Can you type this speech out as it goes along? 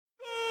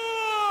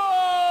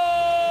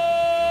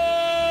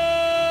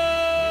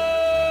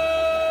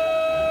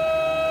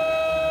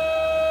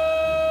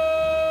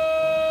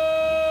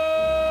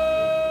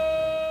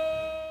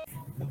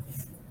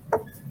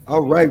All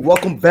right,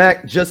 welcome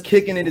back. Just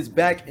Kicking It is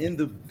back in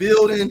the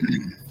building.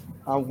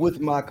 I'm with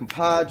my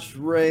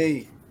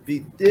compadre,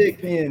 Big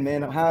Dick Pen,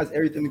 man. How's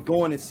everything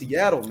going in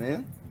Seattle,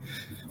 man?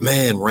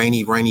 Man,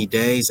 rainy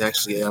days.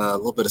 Actually, a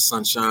little bit of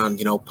sunshine,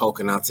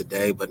 poking out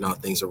today. But no,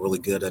 things are really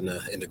good in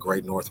the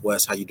Great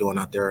Northwest. How you doing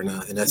out there in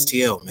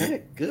STL, man? Yeah,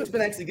 good. It's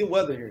been actually good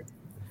weather here.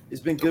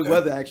 It's been good Okay.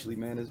 weather, actually,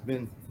 man. It's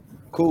been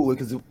cool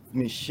because,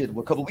 shit,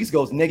 well, a couple weeks ago,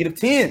 it was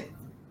 -10.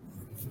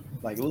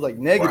 Like, it was like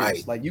negatives.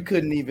 Right. Like, you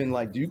couldn't even,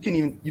 like, you couldn't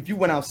even, if you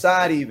went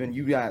outside, even,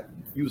 you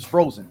was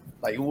frozen.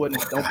 Like, it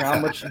wasn't, don't care how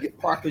much you get,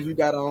 Parkers you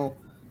got on,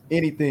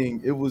 anything,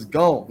 it was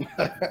gone.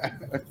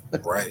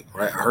 Right.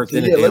 I heard So,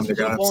 then it yeah, damn let's near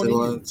got jump up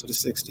on in. to the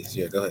 60s.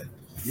 Yeah, go ahead.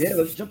 Yeah,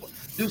 let's jump.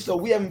 Dude, so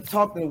we haven't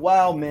talked in a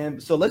while,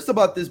 man. So let's talk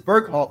about this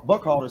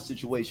Buckhalter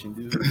situation,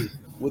 dude.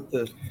 With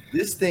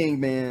this thing,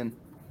 man.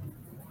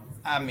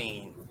 I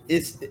mean,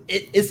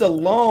 it's a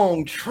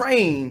long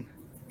train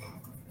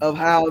of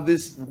how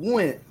this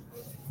went,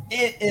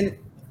 and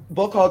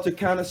Buckhalter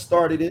kind of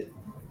started it.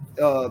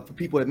 For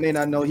people that may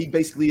not know, he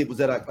basically it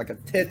was at like a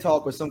TED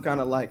talk or some kind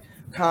of like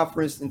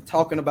conference and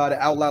talking about it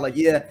out loud. Like,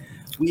 yeah,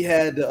 we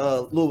had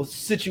a little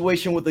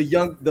situation with a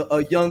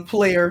young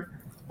player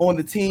on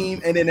the team,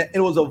 and then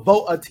it was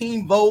a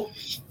team vote,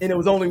 and it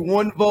was only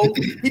one vote.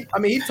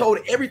 He told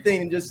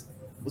everything and just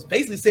was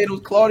basically saying it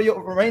was Claudio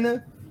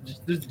Reyna,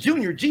 the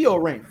junior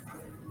Gio Reyna.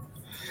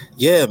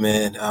 Yeah,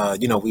 man.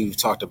 We've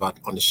talked about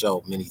on the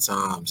show many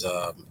times.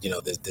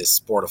 This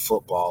sport of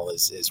football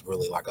is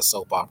really like a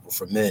soap opera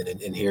for men,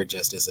 and here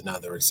just is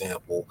another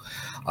example.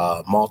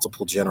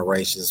 Multiple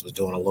generations was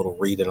doing a little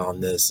reading on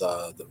this.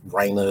 The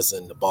Rainers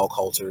and the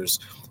Buckhalters,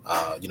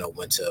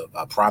 went to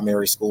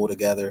primary school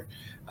together.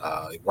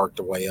 Worked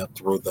their way up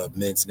through the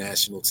men's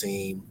national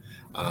team.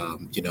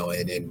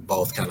 And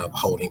both kind of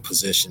holding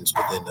positions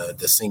within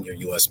the senior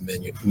U.S.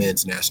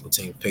 men's national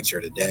team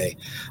picture today.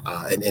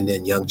 And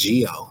then young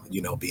Gio,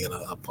 being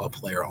a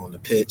player on the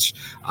pitch.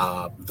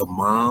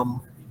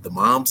 The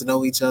moms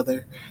know each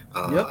other.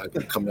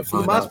 Yep, Come to the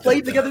find moms out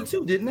played that together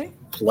too, didn't they?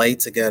 played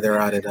together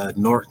out at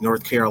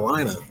North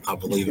Carolina, I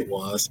believe it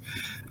was.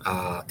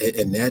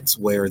 And that's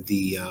where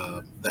the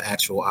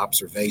actual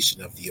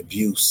observation of the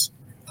abuse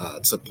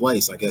took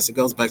place. I guess it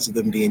goes back to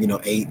them being,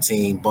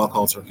 18.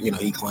 Buckhalter,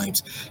 he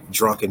claims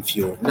drunken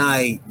fueled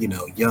night,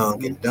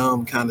 young and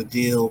dumb kind of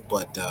deal.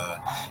 But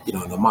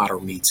in the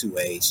modern Me Too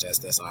age,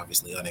 that's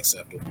obviously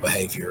unacceptable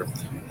behavior,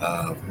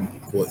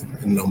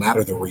 with no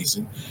matter the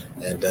reason.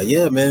 And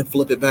yeah, man,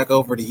 flip it back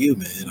over to you,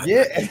 man.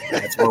 Yeah, I think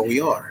that's where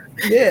we are.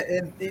 yeah,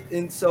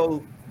 and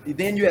so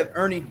then you have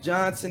Ernie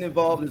Johnson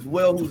involved as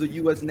well, who's a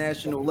U.S.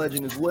 national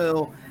legend as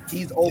well.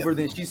 He's over.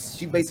 Yep. Then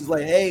she basically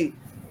like, hey,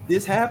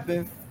 this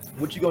happened.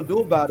 What you gonna do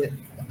about it?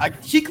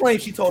 She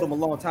claims she told him a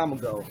long time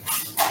ago.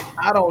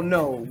 I don't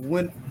know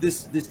when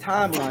this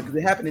timeline because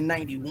it happened in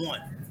 '91.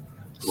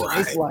 So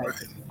it's Right, like,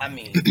 right. I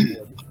mean,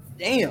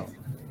 damn.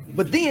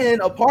 But then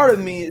a part of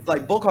me is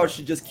like Bookhart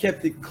should just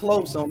kept it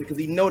close on it because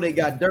he know they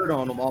got dirt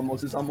on him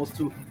almost. It's almost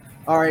too.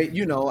 All right,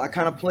 I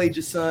kind of played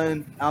your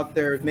son out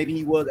there. Maybe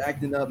he was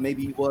acting up.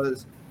 Maybe he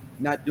was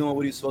not doing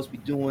what he was supposed to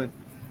be doing.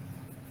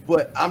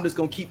 But I'm just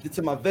gonna keep it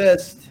to my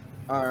vest.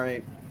 All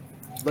right,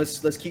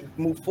 let's keep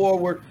move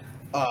forward.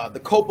 The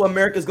Copa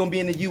America is gonna be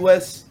in the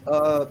U.S.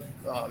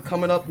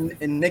 Coming up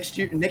in next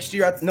year. Next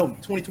year, no,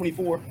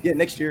 2024. Yeah,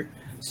 next year.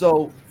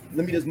 So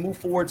let me just move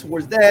forward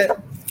towards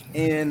that,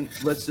 and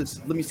let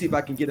me see if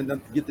I can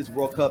get this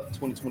World Cup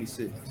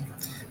 2026.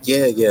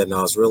 Yeah.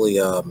 No, it's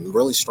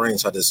really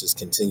strange how this has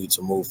continued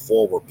to move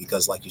forward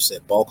because, like you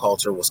said,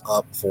 Buckhalter was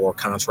up for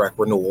contract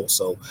renewal,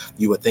 so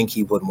you would think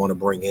he wouldn't want to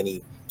bring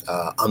any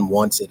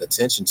unwanted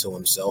attention to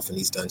himself, and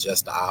he's done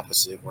just the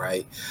opposite,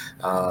 right?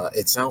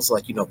 It sounds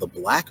like the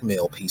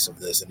blackmail piece of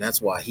this, and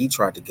that's why he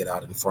tried to get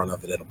out in front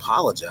of it and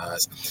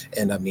apologize.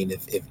 And I mean,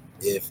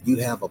 if you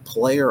have a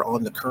player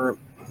on the current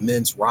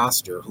men's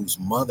roster whose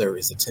mother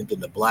is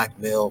attempting to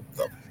blackmail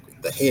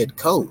the head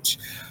coach,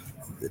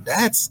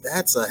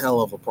 that's a hell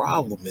of a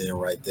problem there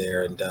right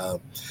there. And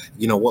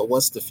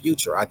what's the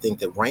future? I think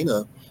that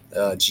Reyna,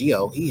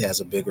 Gio, he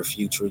has a bigger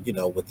future,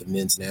 with the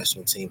men's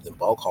national team than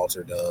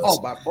Buckhalter Oh, does.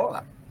 by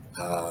far.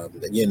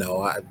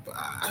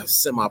 I'm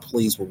semi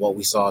pleased with what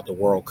we saw at the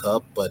World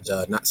Cup, but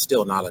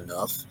not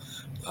enough.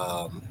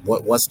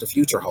 What's the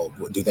future hold?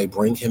 Do they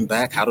bring him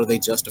back? How do they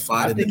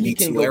justify I it in the think he Me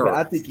can't Too go back. era?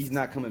 I think he's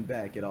not coming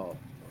back at all.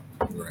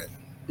 Right.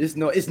 It's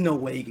no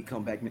way he could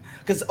come back, man.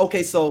 Because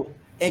okay, so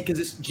and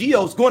because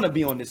Gio's going to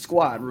be on this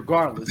squad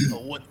regardless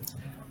of what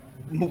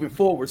moving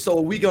forward. So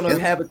are we going to Yep.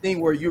 have a thing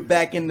where you're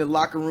back in the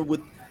locker room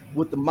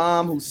with the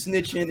mom who's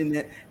snitching, and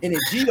then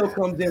Gio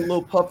comes in a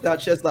little puffed out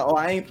chest like, oh,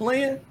 I ain't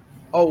playing.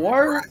 Oh,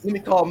 word. Right. Let me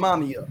call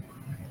mommy up.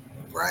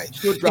 Right.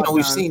 She'll drop down.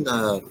 We've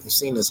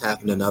seen this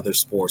happen in other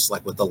sports,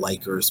 like with the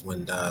Lakers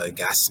when a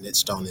guy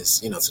snitched on his,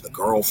 to the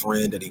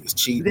girlfriend that he was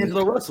cheating.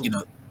 D'Angelo Russell.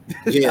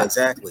 Yeah,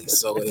 exactly.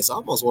 So it's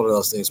almost one of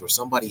those things where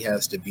somebody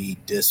has to be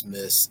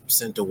dismissed,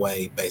 sent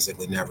away,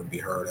 basically never be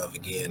heard of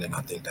again. And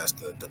I think that's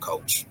the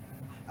coach.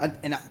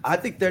 I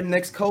think their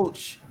next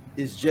coach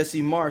is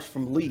Jesse Marsh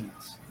from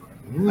Leeds.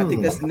 I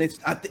think that's the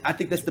next. I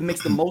think that's the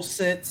makes the most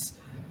sense,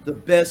 the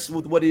best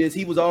with what it is.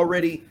 He was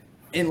already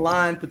in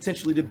line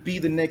potentially to be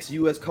the next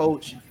U.S.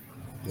 coach.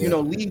 You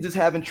know, Leeds is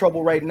having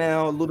trouble right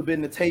now, a little bit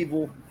in the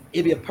table.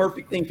 It'd be a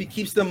perfect thing if he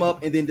keeps them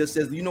up and then just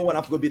says, you know what,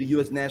 I'm going to be the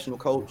U.S. national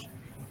coach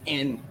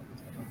and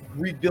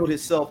rebuild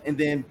himself. And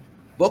then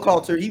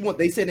Buckhalter,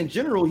 they said in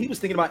general, he was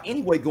thinking about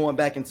anyway going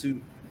back into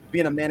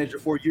being a manager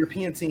for a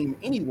European team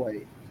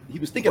anyway. He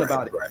was thinking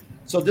about it. Right.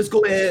 So just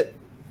go ahead,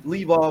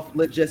 leave off,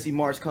 let Jesse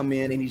Marsch come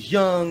in, and he's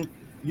young.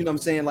 You know what I'm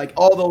saying? Like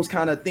all those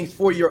kind of things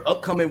for your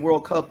upcoming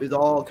World Cup is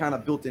all kind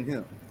of built in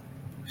him.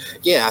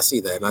 Yeah, I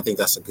see that, and I think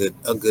that's a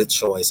good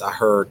choice. I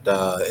heard,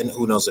 and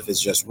who knows if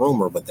it's just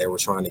rumor, but they were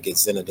trying to get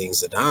Zinedine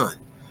Zidane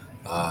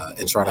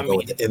and try to go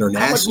with the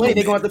international. How much money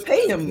they going to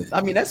pay him?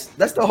 I mean, that's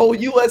the whole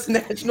U.S.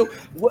 national.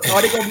 What,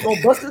 are they going to be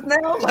on buses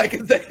now? Like,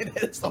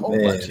 that's the whole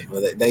budget.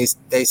 Well,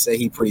 they say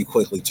he pretty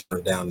quickly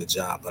turned down the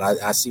job,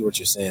 but I see what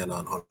you're saying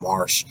on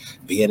Marsch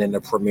being in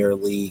the Premier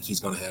League. He's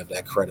going to have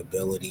that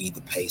credibility, the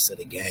pace of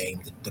the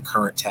game, the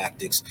current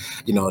tactics,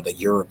 the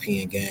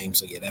European game.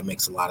 So yeah, that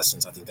makes a lot of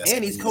sense. I think that's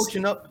and he's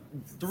coaching up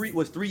three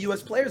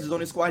U.S. players is on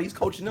his squad. He's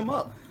coaching them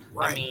up.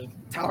 Right. I mean,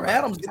 Tyler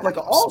Adams is like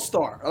an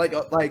all-star,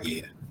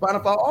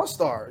 Bonafide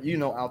all-star,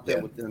 out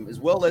there with them, as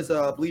well as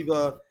I believe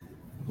who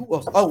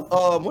else?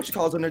 What you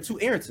call it on there too,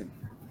 Aronson.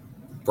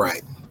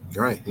 Right.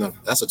 No,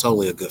 that's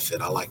totally a good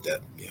fit. I like that.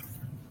 Yeah.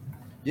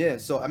 Yeah.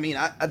 So I mean,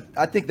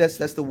 I think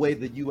that's the way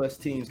the U.S.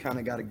 teams kind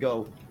of got to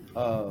go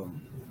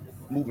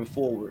moving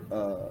forward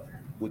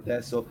with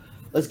that. So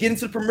let's get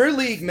into the Premier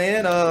League,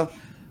 man.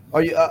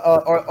 Are you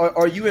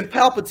in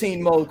Palpatine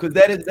mode? Because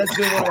that's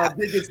been one of my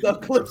biggest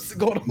clips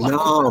going on.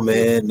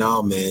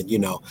 No, man.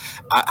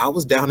 I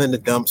was down in the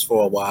dumps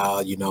for a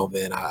while.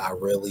 Man, I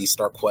really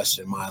start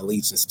questioning my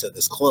allegiance to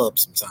this club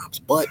sometimes.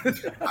 But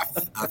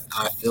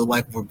I feel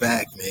like we're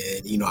back,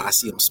 man. I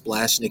see them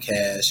splashing the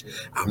cash.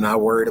 I'm not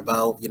worried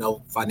about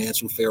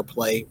financial fair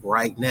play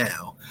right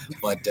now.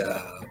 But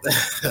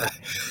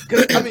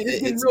I mean,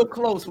 it's getting real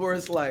close where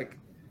it's like,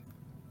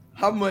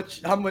 how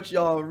much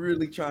y'all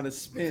really trying to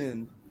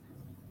spend?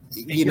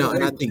 And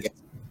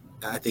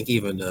I think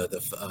even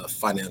the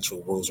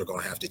financial rules are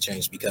going to have to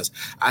change, because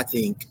I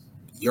think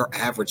your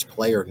average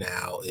player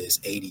now is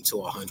 $80 to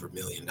 $100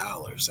 million.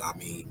 I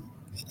mean,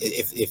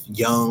 if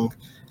young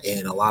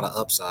and a lot of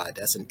upside,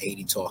 that's an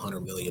 $80 to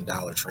 $100 million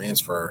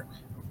transfer,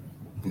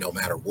 no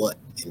matter what.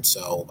 And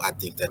so I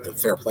think that the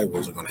fair play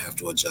rules are going to have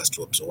to adjust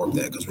to absorb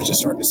that, because we're just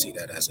starting to see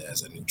that as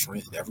a new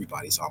trend.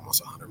 Everybody's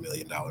almost $100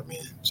 million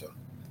man.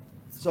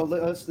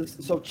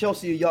 So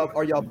Chelsea,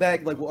 are y'all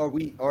back? Like, are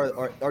you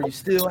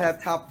still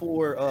have top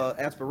four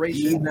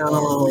aspirations? The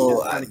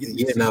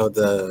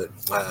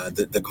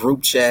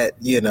group chat.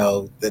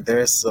 That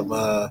there's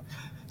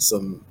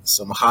some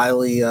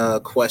highly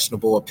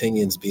questionable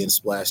opinions being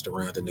splashed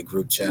around in the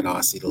group chat.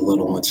 I see the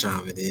little one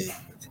chiming in.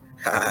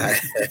 Hi.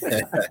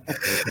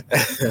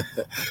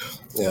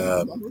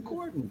 I'm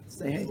recording.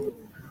 Say hey.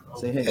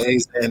 Hey,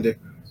 Xander.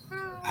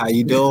 How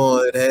you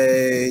doing?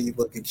 Hey, you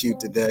looking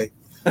cute today.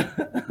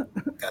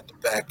 Got the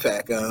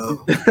backpack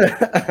on.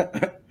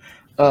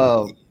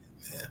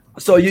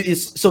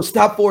 So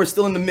top four is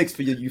still in the mix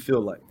for you. You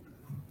feel like?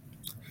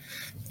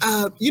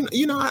 I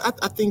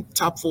think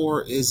top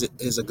four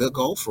is a good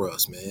goal for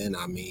us, man.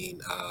 I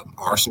mean,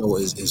 Arsenal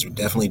is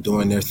definitely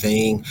doing their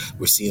thing.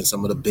 We're seeing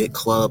some of the big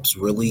clubs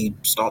really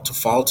start to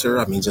falter.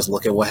 I mean, just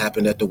look at what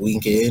happened at the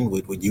weekend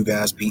with you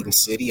guys beating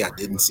City. I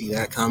didn't see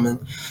that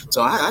coming.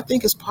 So I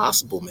think it's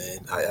possible, man.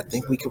 I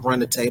think we could run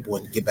the table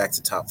and get back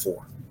to top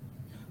four.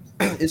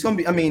 It's gonna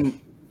be. I mean,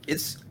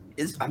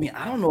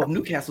 I don't know if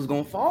Newcastle's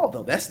gonna fall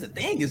though. That's the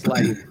thing. It's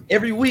like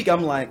every week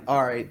I'm like,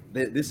 all right,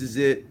 this is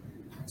it.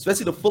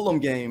 Especially the Fulham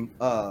game.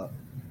 And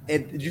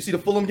did you see the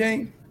Fulham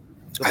game?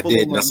 I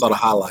did. And I saw the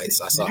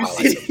highlights.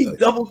 He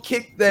double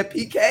kicked that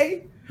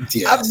PK.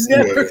 Yes, I've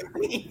never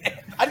seen it.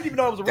 I didn't even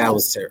know it was a rule. That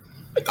was terrible.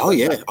 Oh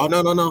yeah. Oh no.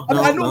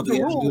 I know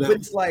the rule, but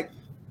it's like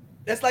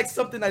that's like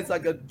something that's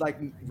like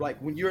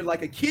when you're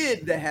like a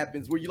kid that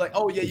happens where you're like,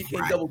 oh yeah, you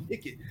can't double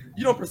kick it.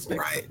 You don't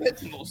expect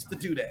professionals to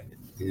do that.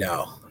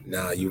 No,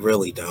 you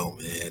really don't,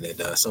 man.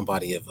 And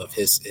somebody of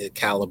his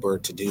caliber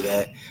to do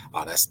that,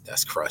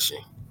 that's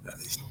crushing.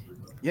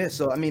 Yeah,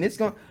 so I mean, it's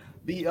gonna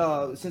be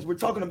since we're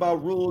talking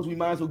about rules, we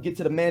might as well get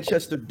to the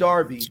Manchester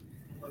Derby.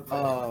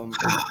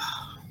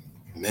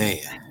 Man,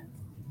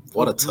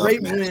 what a tough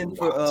great win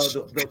for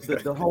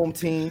the home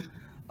team.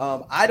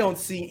 I don't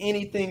see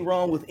anything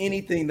wrong with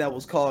anything that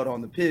was called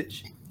on the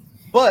pitch,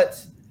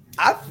 but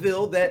I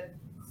feel that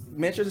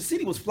Manchester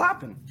City was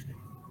flopping.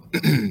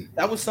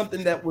 That was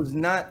something that was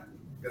not.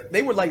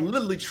 They were like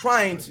literally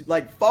trying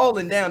to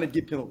falling down to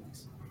get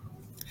penalties.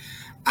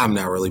 I'm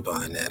not really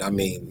buying that. I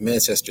mean,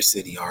 Manchester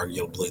City,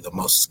 arguably the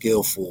most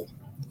skillful,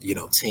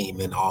 team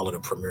in all of the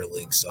Premier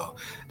League. So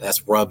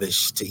that's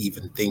rubbish to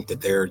even think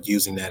that they're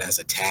using that as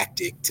a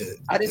tactic to.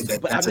 I'm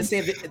just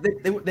saying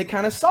they're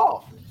kind of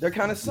soft. They're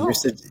kind of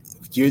soft.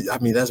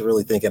 That's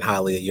really thinking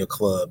highly of your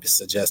club,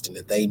 suggesting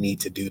that they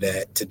need to do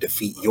that to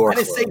defeat your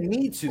club. I didn't say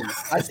need to.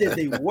 I said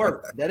they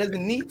work. That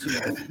doesn't need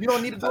to. You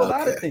don't need to do a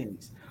lot of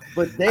things.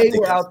 But I they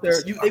think were that's out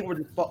there. They were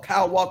just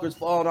Kyle Walker's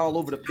falling all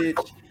over the pitch.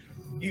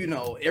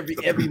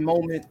 Every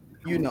moment.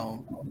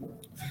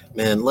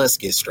 Man, let's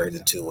get straight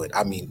into it.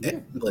 I mean, Yeah.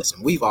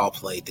 listen, we've all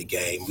played the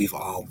game. We've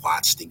all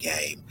watched the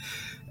game.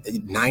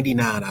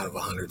 99 out of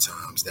 100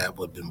 times that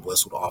would have been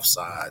whistled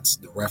offsides.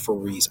 The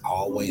referees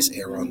always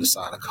err on the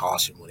side of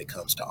caution when it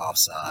comes to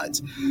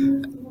offsides.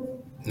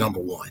 Number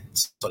one.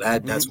 So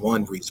that's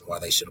one reason why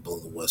they should have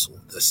blown the whistle.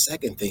 The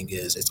second thing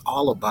is it's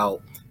all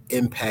about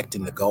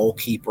impacting the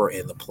goalkeeper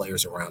and the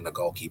players around the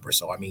goalkeeper.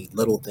 So I mean,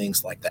 little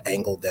things like the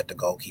angle that the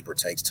goalkeeper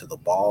takes to the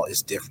ball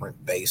is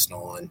different based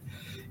on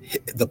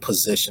the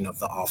position of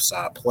the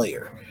offside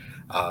player.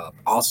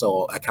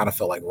 Also, I kind of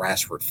felt like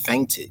Rashford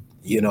fainted.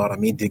 You know what I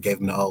mean? They gave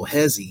him the old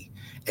hezzy,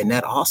 and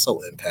that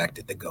also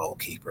impacted the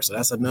goalkeeper. So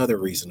that's another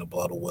reason to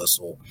blow the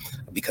whistle,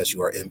 because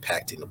you are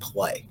impacting the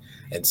play.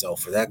 And so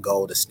for that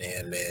goal to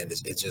stand, man,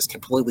 it's just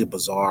completely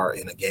bizarre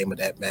in a game of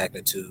that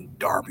magnitude,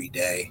 Derby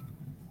Day.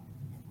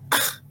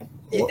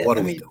 What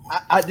are we doing?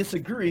 I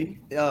disagree.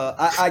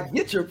 I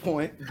get your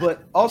point,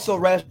 but also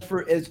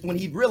Rashford, is when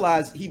he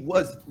realized he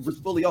was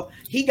fully off,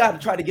 he got to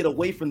try to get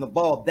away from the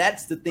ball.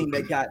 That's the thing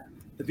that got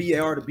the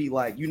VAR to be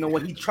like, you know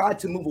what? He tried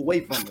to move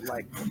away from it,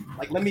 like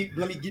let me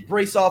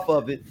brace off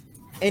of it,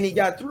 and he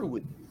got through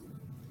with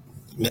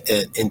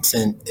it.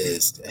 Intent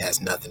has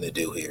nothing to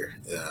do here.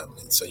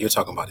 So you're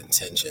talking about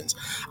intentions.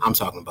 I'm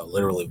talking about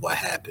literally what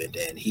happened,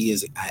 and he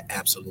is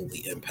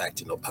absolutely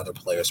impacting the other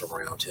players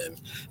around him.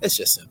 It's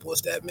just simple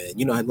as that, man.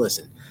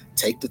 Listen,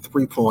 take the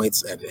 3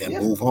 points and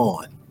move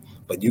on.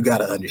 But you got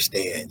to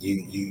understand,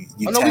 we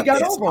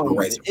got over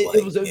on it.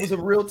 It was a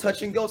real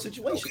touch and go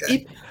situation.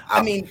 Okay.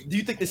 I mean, do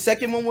you think the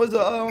second one was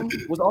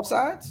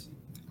offsides?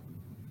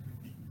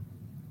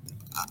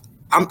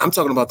 I'm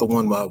talking about the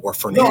one where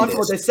Fernandes. No, I'm talking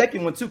about that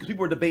second one too, because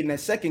people were debating that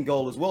second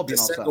goal as well being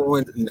offside.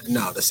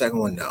 The second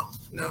one, no.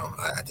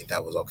 I think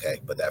that was okay,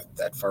 but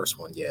that first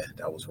one, yeah,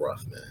 that was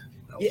rough, man.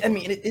 I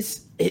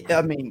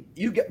mean,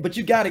 you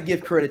got to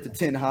give credit to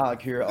Ten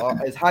Hag here,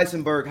 as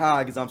Heisenberg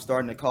Hag, as I'm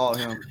starting to call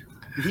him.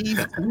 He's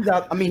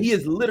out. I mean, he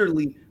has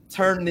literally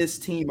turned this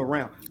team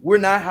around. We're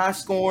not high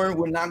scoring.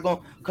 We're not going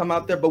to come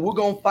out there, but we're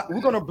going to fight. We're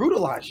going to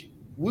brutalize you.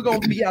 We're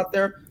going to be out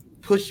there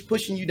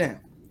pushing you down.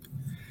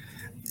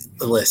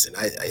 Listen,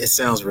 it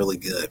sounds really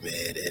good,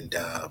 man, and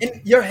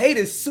your hate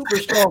is super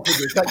strong for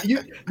this. Like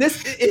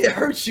it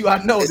hurts you.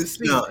 I know to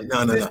see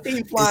this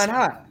team flying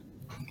high.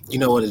 You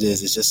know what it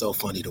is? It's just so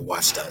funny to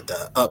watch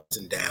the ups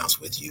and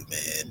downs with you,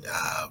 man.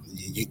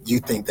 You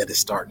think that it's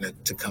starting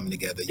to come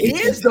together. It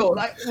is though.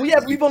 Like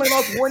we've only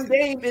lost one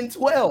game in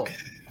 12.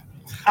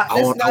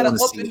 That's not an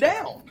up and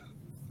down.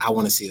 I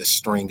want to see a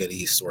string of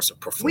these sorts of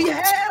performances. We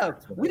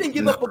have. We didn't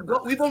give up a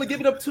goal. We've only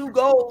given up 2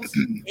 goals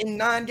in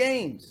 9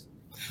 games.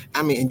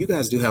 I mean, and you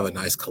guys do have a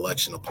nice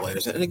collection of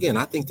players. And again,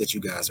 I think that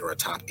you guys are a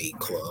top 8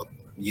 club.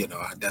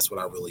 That's what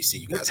I really see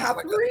you guys. Top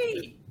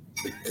 3.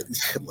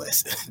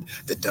 Listen,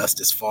 the dust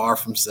is far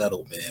from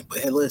settled, man. But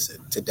hey,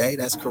 listen, today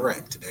that's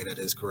correct. Today that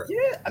is correct.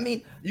 Yeah, I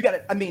mean, you got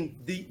it. I mean,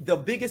 the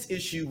biggest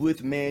issue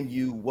with Man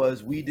U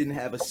was we didn't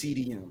have a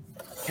CDM.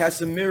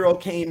 Casemiro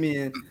came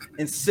in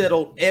and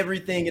settled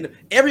everything, and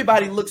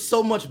everybody looks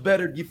so much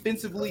better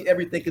defensively.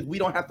 Everything, because we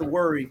don't have to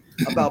worry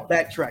about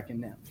backtracking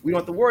now. We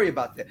don't have to worry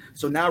about that.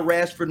 So now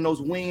Rashford and those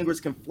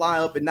wingers can fly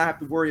up and not have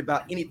to worry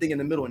about anything in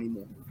the middle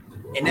anymore.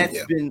 And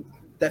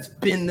that's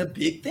been the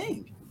big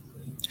thing.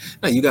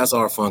 Now, you guys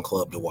are a fun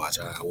club to watch.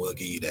 I will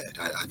give you that.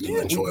 I do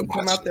enjoy watching.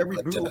 Come out there, we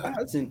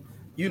brutalize, and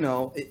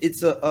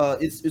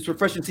it's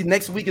refreshing. See,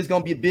 next week is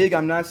going to be big.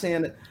 I'm not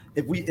saying that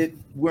if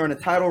we're in a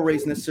title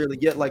race necessarily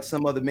yet, like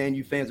some other Man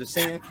U fans are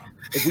saying.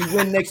 If we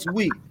win next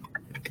week,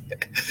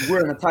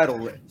 we're in a title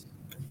race.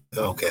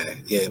 Okay.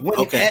 Yeah.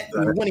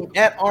 Winning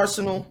at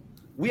Arsenal,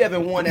 we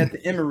haven't won at the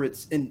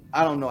Emirates in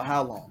I don't know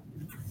how long.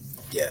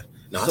 Yeah.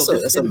 No, so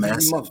it's a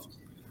massive.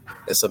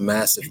 It's a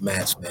massive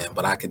match, man.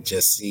 But I could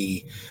just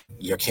see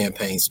your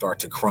campaign start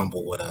to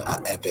crumble with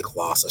an epic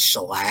loss, a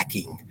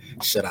shellacking,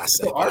 should I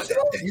say?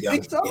 Arsenal? You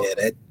think so?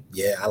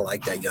 Yeah, I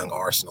like that young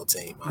Arsenal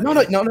team. No,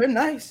 they're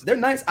nice. They're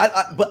nice.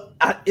 But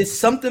it's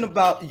something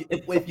about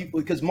if you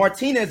because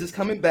Martinez is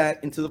coming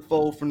back into the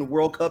fold from the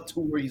World Cup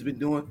tour he's been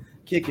doing,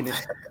 kicking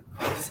it.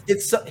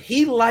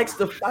 He likes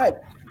to fight,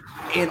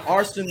 and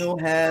Arsenal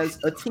has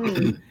a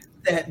team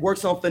that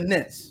works on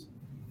finesse.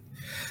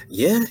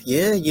 Yeah,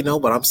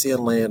 but I'm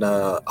seeing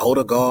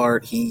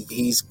Odegaard.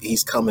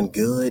 He's coming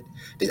good.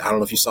 I don't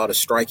know if you saw the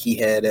strike he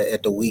had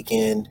at the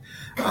weekend.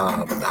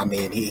 I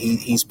mean,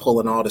 he's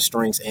pulling all the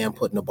strings and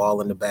putting the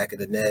ball in the back of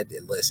the net.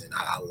 And listen,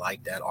 I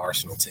like that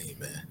Arsenal team,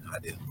 man. I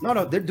do.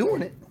 No, they're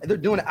doing it. They're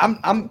doing it.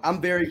 I'm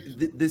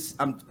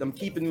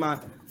keeping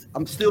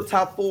I'm still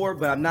top 4,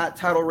 but I'm not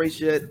title race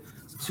yet.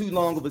 It's too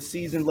long of a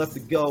season left to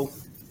go.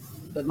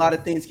 A lot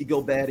of things could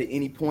go bad at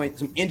any point.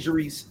 Some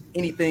injuries,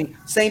 anything.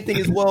 Same thing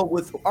as well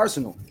with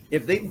Arsenal.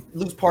 If they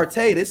lose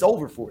Partey, it's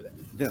over for them.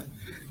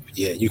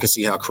 Yeah, you can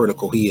see how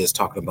critical he is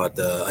talking about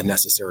the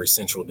unnecessary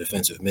central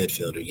defensive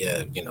midfielder.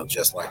 Yeah,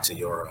 just like to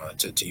your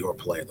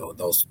player, though.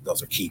 Those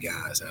are key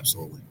guys,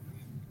 absolutely.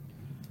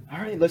 All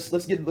right, let's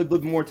get a little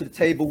bit more to the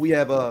table. We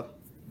have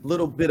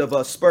little bit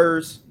of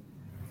Spurs.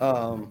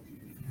 Where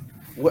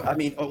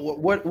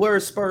are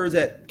Spurs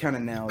at kind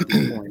of now at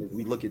this point as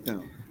we look at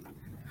them?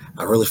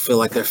 I really feel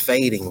like they're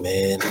fading,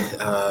 man.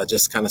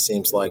 Just kind of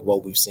seems like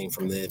what we've seen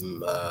from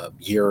them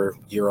year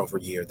over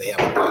year. They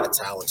have a lot of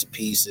talented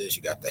pieces.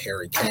 You got the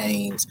Harry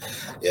Kanes,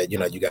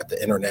 you got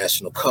the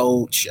international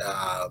coach,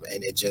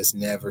 and it just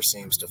never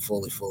seems to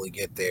fully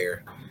get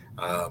there.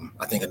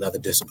 I think another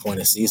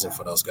disappointing season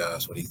for those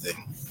guys. What do you think?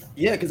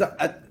 Yeah, because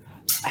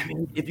I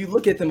mean, if you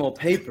look at them on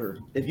paper,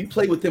 if you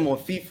play with them on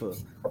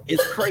FIFA,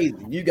 it's crazy.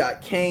 You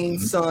got Kane,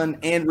 Son,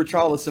 and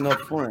Richarlison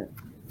up front.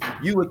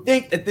 You would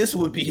think that this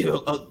would be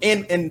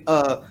and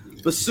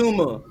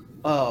Basuma,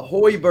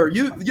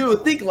 Højbjerg. You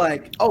would think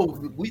like,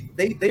 oh,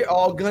 they're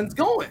all guns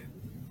going,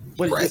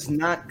 but it's just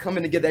not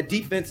coming together. That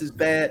defense is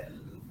bad.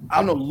 I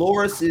don't know.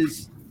 Loris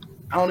is.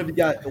 I don't know if he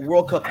got the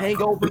World Cup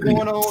hangover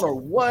going on or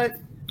what.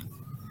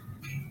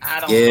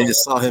 I don't know.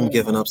 Just saw him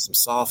giving up some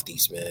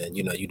softies, man.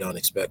 You don't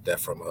expect that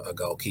from a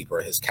goalkeeper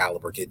of his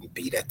caliber, getting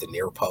beat at the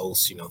near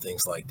post,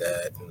 things like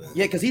that.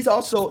 Yeah, because he's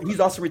also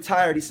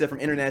retired. He said from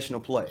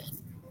international play.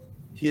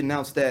 He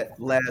announced that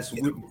last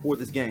week before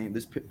this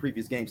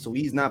previous game. So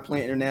he's not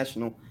playing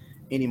international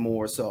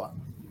anymore. So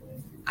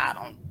I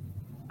don't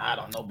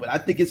know, but I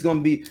think it's going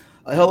to be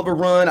a hell of a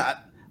run.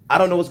 I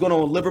don't know what's going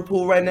on with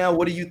Liverpool right now.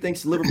 What do you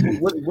think's Liverpool?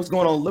 What's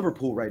going on with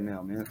Liverpool right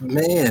now, man?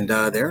 Man,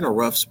 they're in a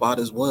rough spot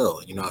as well.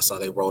 I saw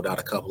they rolled out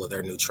a couple of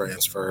their new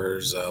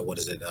transfers. What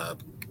is it?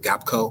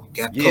 Gapco?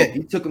 Yeah,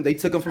 they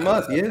took them from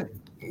us. Yeah.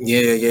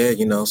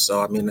 Yeah.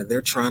 So, I mean, they're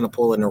trying to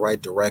pull in the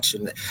right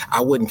direction.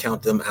 I wouldn't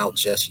count them out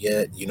just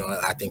yet.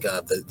 I think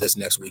this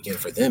next weekend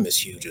for them is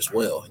huge as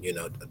well,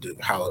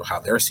 how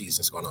their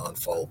season's going to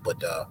unfold.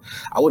 But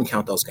I wouldn't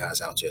count those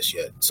guys out just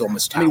yet. So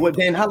much talent. I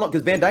mean, how long?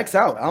 Because Van Dijk's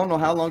out. I don't know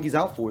how long he's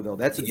out for, though.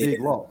 That's a big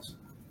loss.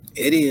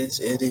 It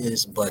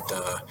is. But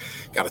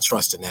got to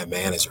trust in that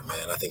manager,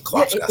 man. I think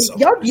Klopp's got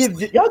something.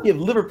 Y'all give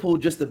Liverpool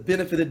just the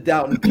benefit of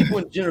doubt, and people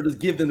in general just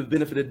give them the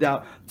benefit of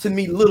doubt. To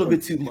me, a little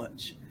bit too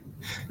much.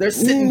 They're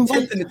sitting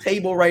 10th in the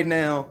table right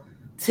now,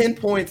 10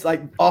 points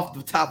like off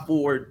the top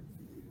board.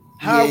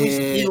 How are we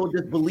still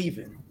just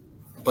believing?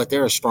 But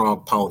they're a strong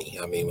pony.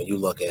 I mean, when you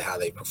look at how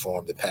they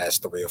performed the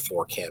past 3 or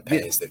 4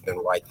 campaigns, they've been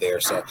right there.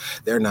 So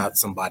they're not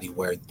somebody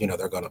where,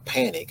 they're going to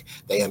panic.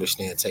 They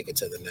understand take it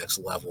to the next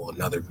level,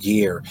 another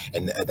year.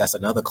 And that's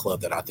another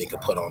club that I think could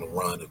put on a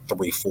run of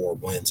 3-4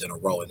 wins in a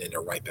row, and then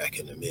they're right back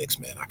in the mix,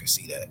 man. I can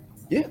see that.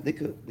 Yeah, they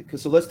could.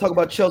 So let's talk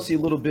about Chelsea a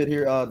little bit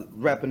here,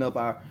 wrapping up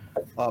our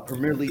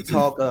Premier League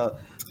talk.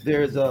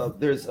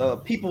 There's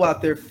people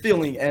out there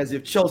feeling as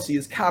if Chelsea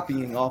is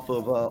copying off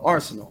of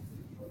Arsenal.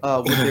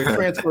 With their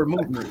transfer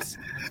movements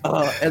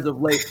as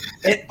of late,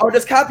 or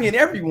just copying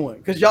everyone.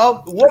 Because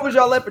what was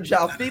y'all left for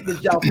João Felix?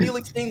 The João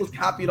Felix thing was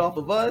copied off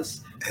of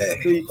us.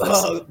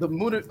 The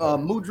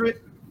Mudryk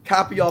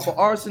copy off of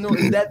Arsenal.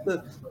 Is that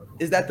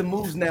the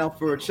moves now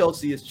for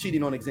Chelsea? Is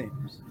cheating on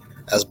exams?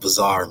 That's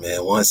bizarre,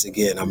 man. Once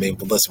again, I mean,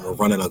 but listen, we're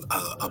running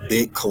a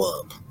big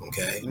club,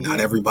 okay? Mm-hmm. Not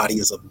everybody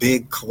is a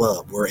big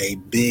club. We're a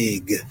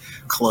big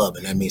club,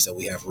 and that means that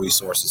we have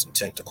resources and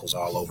tentacles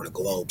all over the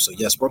globe. So,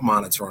 yes, we're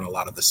monitoring a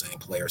lot of the same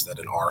players that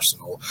an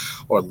Arsenal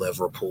or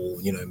Liverpool,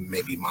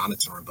 may be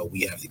monitoring, but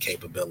we have the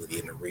capability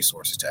and the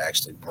resources to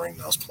actually bring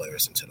those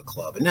players into the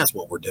club, and that's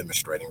what we're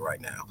demonstrating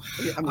right now.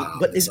 Yeah, I mean,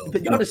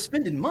 but y'all are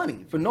spending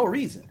money for no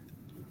reason.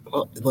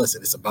 Well,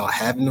 listen, it's about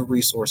having the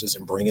resources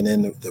and bringing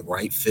in the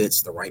right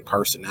fits, the right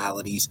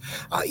personalities.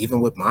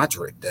 Even with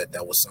Modric,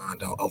 that was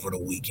signed over the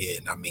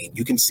weekend. I mean,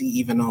 you can see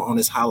even on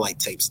his highlight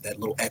tapes that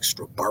little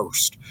extra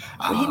burst,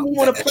 he didn't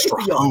want to play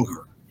for y'all.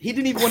 Hunger. He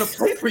didn't even want to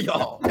play for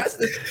y'all.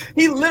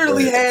 He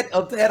literally had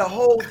a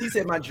whole. He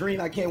said, "My dream.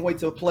 I can't wait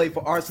to play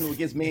for Arsenal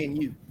against Man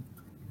U."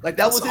 Like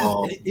that was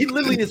his. He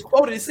literally just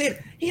quoted and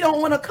said, "He don't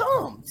want to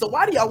come. So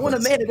why do y'all want a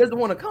man that doesn't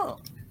want to come?"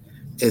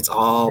 It's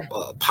all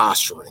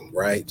posturing,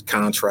 right?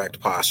 Contract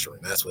posturing.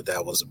 That's what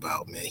that was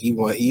about, man.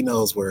 He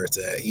knows where it's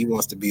at. He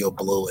wants to be a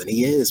Blue, and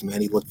he is,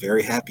 man. He looked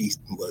very happy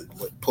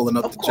pulling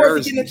up the jersey. Of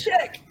course, getting a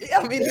check.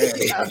 I mean,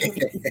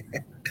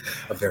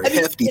 a very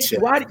hefty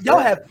check. Why y'all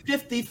have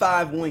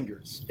 55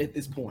 wingers at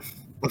this point?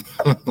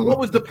 What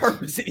was the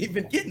purpose of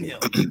even getting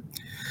him?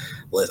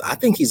 Listen, I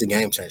think he's a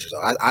game changer.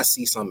 Though I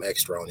see some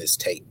extra on his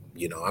tape.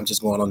 I'm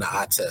just going on the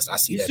eye test. I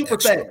see that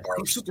extra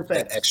burst,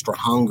 that extra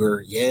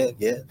hunger. Yeah.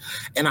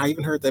 And I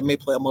even heard they may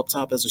play him up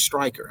top as a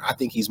striker. I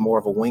think he's more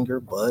of a winger,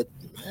 but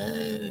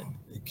man,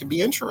 it could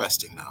be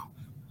interesting now.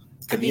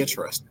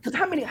 Interesting. Because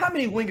how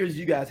many wingers do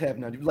you guys have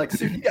now? Like,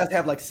 you guys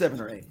have like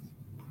 7 or 8.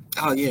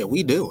 Oh yeah,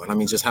 we do. And I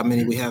mean, just how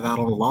many we have out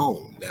on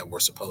loan that were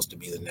supposed to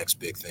be the next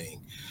big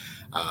thing.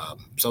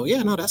 So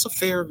yeah, no, that's a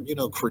fair,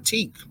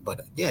 critique, but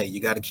yeah, you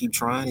got to keep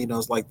trying.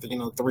 It's like, 3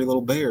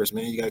 little bears,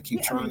 man. You got to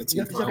keep trying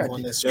to find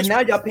one that's just. And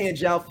now y'all paying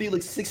João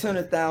Felix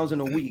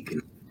 $600,000 a week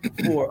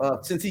for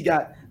since he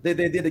got they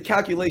did the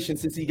calculation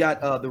since he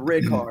got the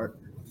red card.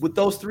 With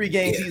those 3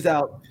 games he's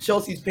out,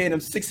 Chelsea's paying him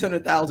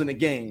 $600,000 a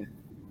game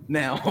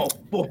now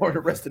for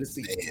the rest of the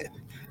season.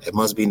 It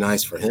must be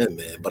nice for him,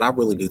 man. But I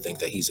really do think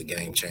that he's a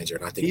game changer,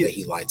 and I think He that is.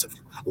 he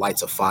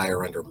lights a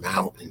fire under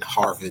Mount and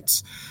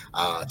Harvard's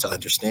to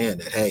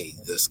understand that hey,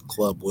 this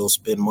club will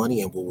spend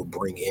money and will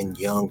bring in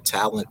young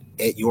talent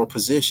at your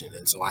position,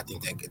 and so I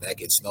think that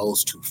gets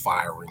those two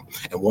firing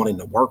and wanting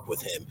to work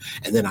with him,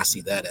 and then I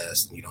see that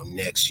as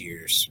next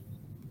year's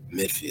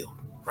midfield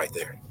right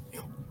there.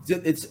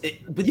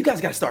 But you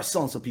guys got to start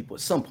selling some people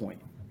at some point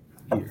here.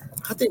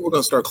 I think we're going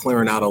to start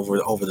clearing out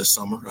over the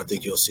summer. I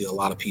think you'll see a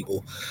lot of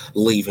people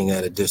leaving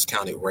at a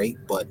discounted rate.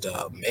 But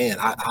man,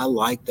 I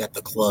like that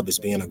the club is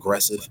being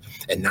aggressive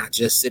and not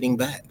just sitting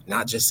back,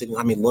 not just sitting.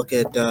 I mean, look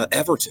at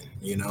Everton.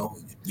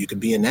 You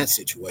could be in that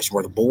situation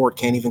where the board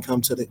can't even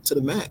come to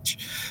the match.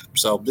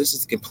 So this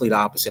is the complete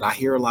opposite. I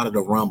hear a lot of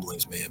the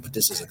rumblings, man, but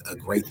this is a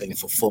great thing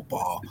for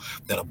football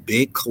that a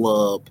big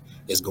club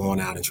is going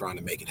out and trying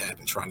to make it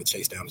happen, trying to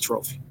chase down the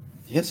trophy.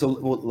 Yeah, so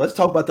let's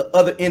talk about the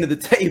other end of the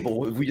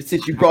table.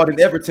 Since you brought in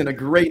Everton, a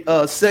great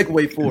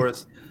segue for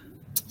us.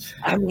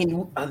 I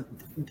mean,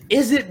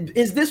 is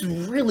this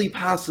really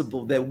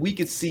possible that we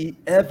could see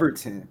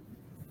Everton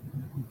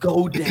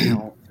go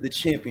down the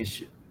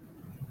championship?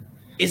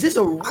 Is this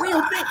a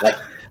real thing?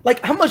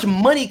 Like how much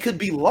money could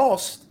be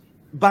lost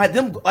by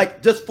them,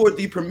 like just for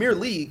the Premier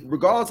League,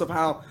 regardless of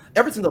how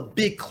Everton's a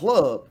big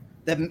club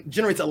that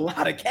generates a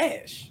lot of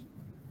cash?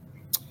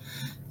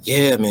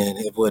 Yeah, man,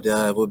 it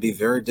would be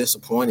very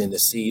disappointing to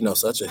see,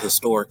 such a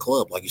historic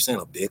club, like you're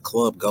saying, a big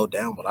club go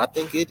down. But I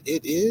think it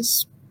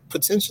is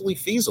potentially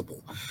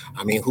feasible.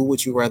 I mean, who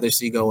would you rather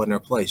see go in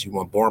their place? You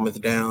want Bournemouth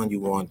down? You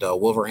want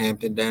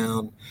Wolverhampton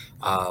down?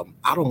 I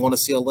don't want to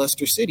see a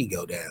Leicester City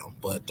go down.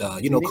 But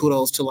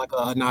kudos to like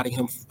a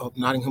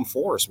Nottingham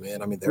Forest,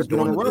 man. I mean, they're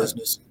doing the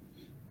business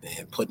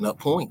and putting up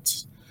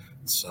points.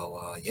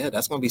 So yeah,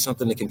 that's going to be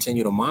something to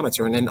continue to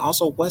monitor. And then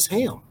also West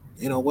Ham.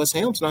 West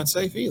Ham's not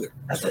safe either.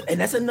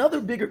 That's another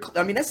bigger.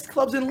 I mean, that's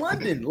clubs in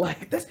London.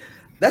 Like that's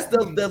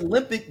the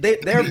Olympic.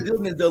 Their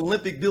building is the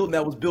Olympic building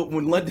that was built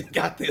when London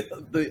got the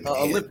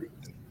Olympics.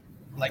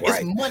 Like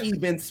right. It's money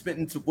been spent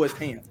into West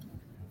Ham.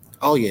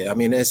 Oh yeah, I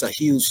mean it's a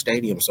huge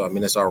stadium, so I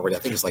mean it's already. I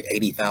think it's like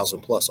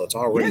 80,000 plus, so it's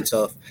already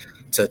tough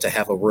to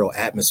have a real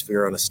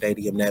atmosphere on a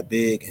stadium that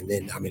big. And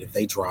then I mean if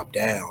they drop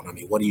down, I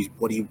mean what do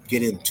you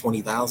get in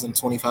 20,000,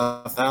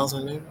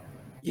 25,000 there?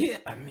 Yeah,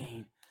 I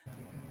mean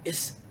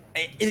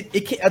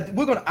it can't.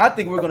 I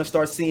think we're gonna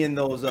start seeing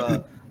those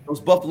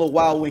Buffalo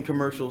Wild Wing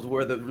commercials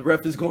where the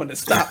ref is going to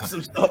stop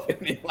some stuff and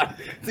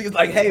it's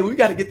like, hey, we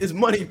got to get this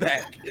money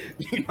back.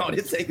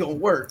 This ain't gonna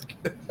work.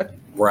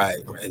 Right.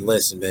 And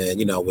listen, man,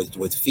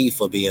 with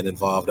FIFA being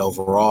involved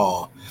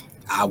overall,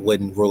 I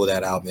wouldn't rule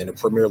that out, man. The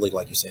Premier League,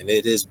 like you're saying,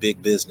 it is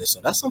big business, so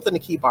that's something to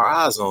keep our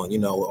eyes on.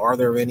 Are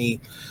there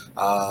any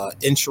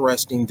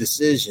interesting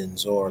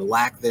decisions or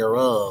lack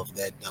thereof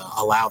that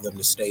allow them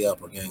to stay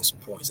up or gain some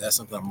points? That's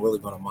something I'm really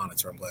going to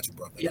monitor. I'm glad you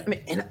brought that up. I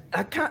mean, and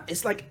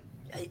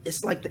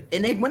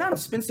and they went out and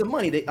spent some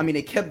money.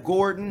 They kept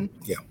Gordon.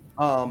 Yeah.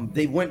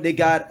 They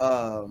got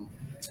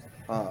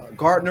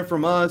Gardner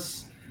from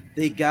us.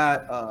 They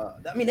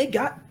got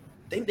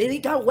they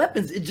got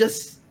weapons. It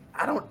just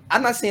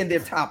I'm not saying they're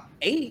top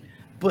 8,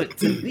 but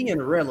to be in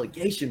a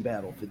relegation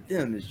battle for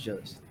them is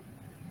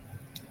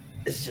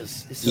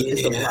it's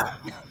a lot.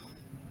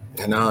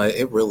 No,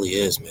 it really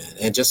is, man,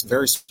 and just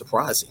very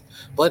surprising.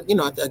 But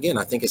again,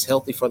 I think it's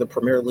healthy for the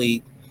Premier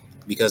League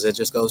because it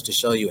just goes to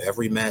show you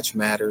every match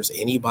matters.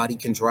 Anybody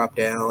can drop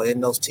down,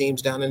 and those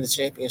teams down in the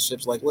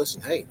championships, like,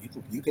 listen, hey,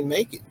 you can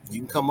make it. You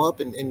can come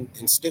up and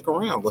stick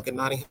around. Look at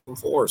Nottingham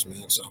Forest,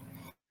 man. So,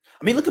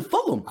 I mean, look at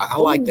Fulham. I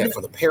like that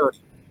for the parity.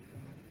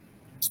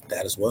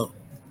 That as well.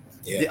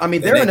 Yeah, I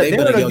mean they're in a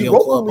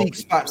Europa League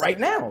spot right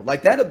now.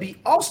 Like that'd be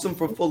awesome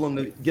for Fulham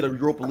to get a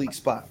Europa League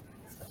spot.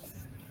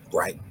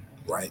 Right.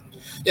 Yeah,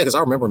 because I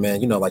remember,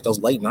 man, like those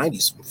late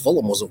 '90s,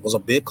 Fulham was a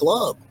big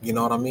club. You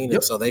know what I mean? Yep.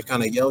 And so they've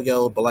kind of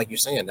yo-yoed, but like you're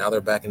saying, now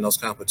they're back in those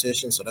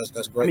competitions. So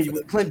that's great. I mean,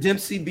 with Clint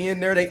Dempsey being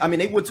there, they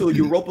went to a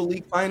Europa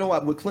League final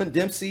with Clint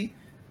Dempsey.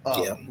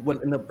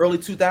 In the early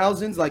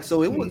 2000s. Like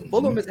so, it was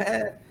Fulham has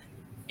had.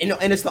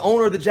 And it's the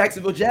owner of the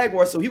Jacksonville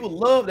Jaguars, so he would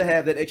love to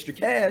have that extra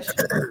cash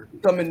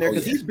come in there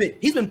because he's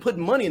been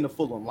putting money into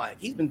Fulham, like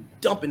he's been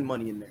dumping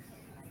money in there.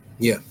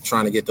 Yeah,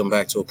 trying to get them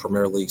back to a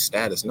Premier League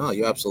status. No,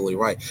 you're absolutely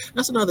right.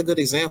 That's another good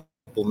example,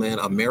 man.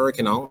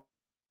 American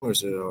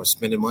owners are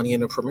spending money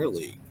in the Premier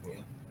League.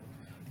 Yeah,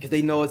 because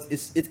they know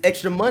it's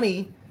extra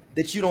money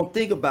that you don't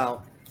think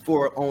about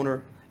for an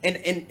owner. And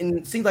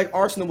it seems like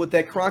Arsenal with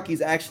that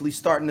Kroenke's actually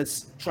starting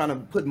to trying to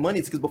put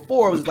money because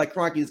before it was like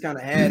Kroenke's kind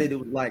of had it. It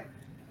was like.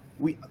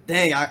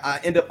 I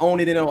end up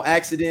owning it on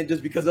accident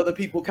just because other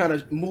people kind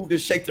of moved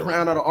and shaked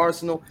around out of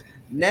Arsenal.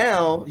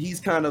 Now he's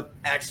kind of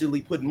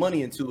actually putting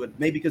money into it,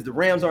 maybe because the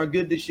Rams aren't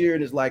good this year,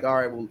 and it's like, all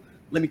right, well,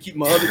 let me keep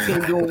my other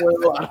team doing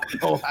well. I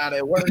don't know how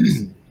that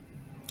works.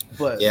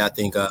 But Yeah, I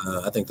think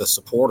the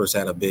supporters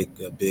had a big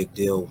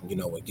deal,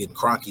 with getting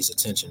Kroenke's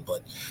attention.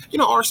 But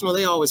Arsenal,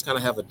 they always kind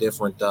of have a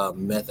different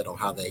method on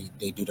how they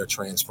do their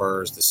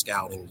transfers, the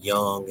scouting,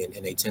 young,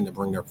 and they tend to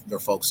bring their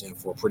folks in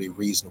for a pretty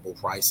reasonable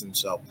pricing.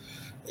 So,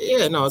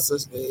 yeah, no,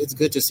 it's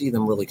good to see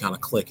them really kind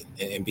of clicking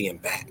and being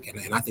back,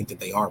 and I think that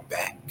they are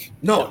back.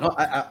 no,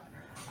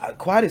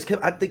 quiet as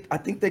kept. I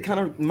think they kind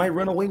of might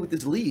run away with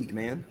this league,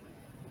 man.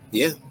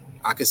 Yeah,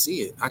 I could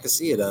see it. I could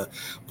see it.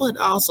 But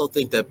I also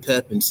think that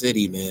Pep and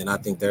City, man, I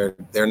think they're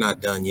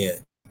not done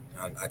yet.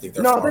 I think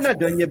they're No, far they're not from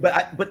done done.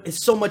 yet. But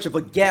it's so much of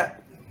a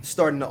gap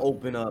starting to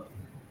open up.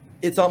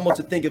 It's almost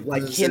to think of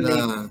like, Is can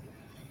it,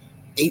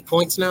 they? 8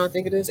 points now? I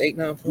think it is 8,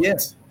 9 Yeah,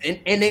 points.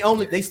 and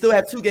they still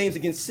have 2 games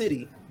against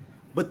City.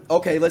 But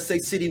okay, let's say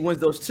City wins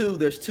those two.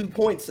 There's 2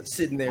 points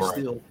sitting there Right.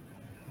 still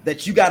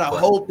that you gotta Right.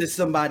 hope that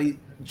somebody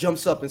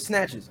jumps up and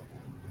snatches them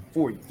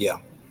for you. Yeah.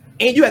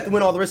 And you have to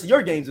win all the rest of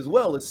your games as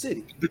well as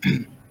City.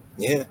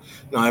 Yeah.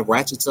 No, it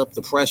ratchets up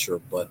the pressure,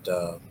 but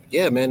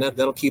yeah, man,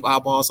 that'll keep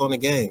eyeballs on the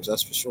games.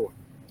 That's for sure.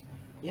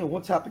 Yeah,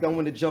 one topic I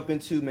wanted to jump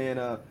into,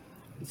 man.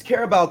 It's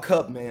Carabao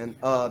Cup, man.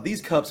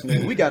 These cups,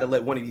 man. We gotta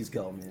let one of these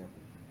go, man.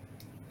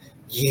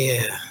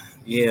 Yeah.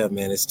 Yeah,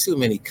 man, it's too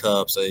many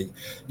cups.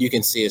 You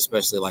can see,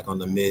 especially like on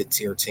the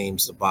mid-tier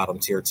teams, the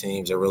bottom-tier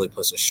teams, it really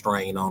puts a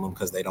strain on them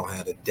because they don't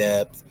have the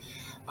depth.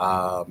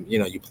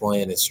 You're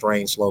playing in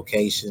strange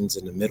locations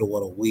in the middle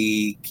of the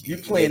week. You're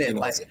playing at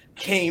like It's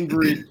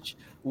Cambridge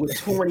with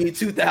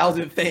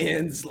 22,000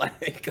 fans,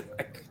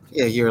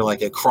 yeah, you're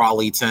like at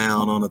Crawley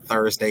Town on a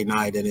Thursday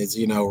night, and it's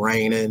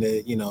raining.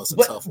 It's a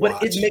tough but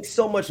watch. it makes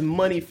so much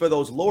money for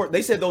those lower.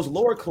 They said those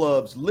lower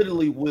clubs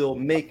literally will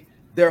make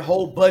their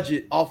whole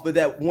budget off of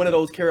that one of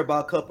those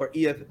Carabao Cup or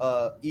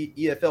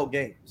EFL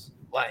games.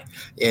 Like,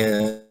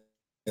 Yeah,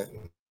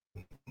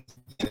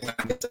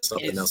 I guess that's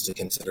something else to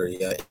consider.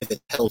 Yeah, if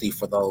it's healthy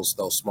for those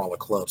smaller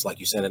clubs, like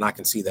you said, and I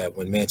can see that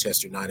when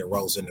Manchester United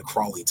rolls into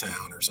Crawley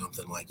Town or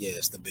something, like, yeah,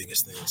 it's the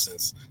biggest thing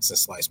since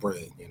sliced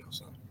bread.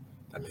 So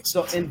that makes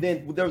so, sense. and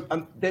then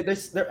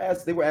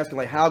they were asking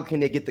like, how can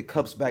they get the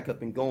cups back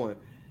up and going?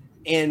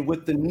 And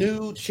with the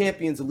new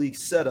Champions League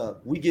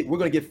setup, we're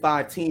going to get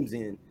 5 teams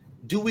in.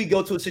 Do we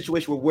go to a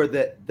situation where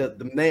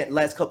the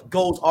last cup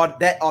goes on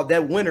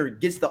that winner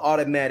gets the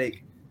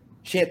automatic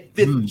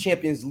fifth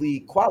Champions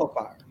League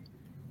qualifier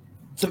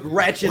to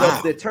ratchet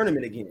up the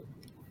tournament again?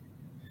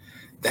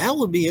 That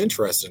would be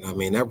interesting. I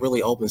mean, that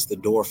really opens the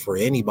door for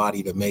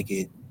anybody to make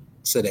it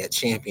to that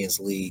Champions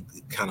League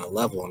kind of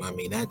level. And I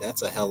mean,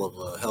 that's a hell of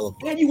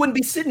a. And you wouldn't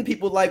be sitting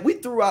people like we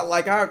threw out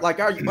like our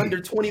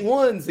under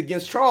 21s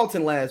against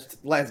Charlton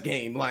last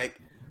game. Like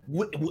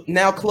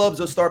now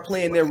clubs will start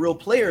playing their real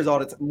players all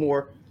the time,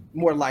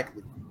 more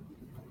likely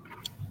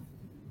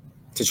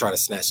to try to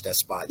snatch that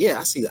spot. Yeah,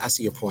 I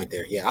see your point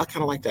there. Yeah, I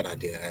kind of like that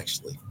idea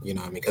actually.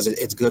 Because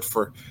it's good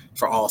for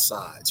all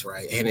sides,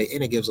 right? And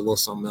it gives a little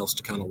something else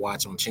to kind of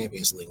watch on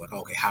Champions League. Like,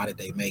 okay, how did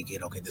they make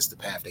it? Okay, this is the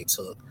path they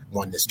took,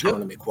 won this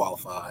tournament,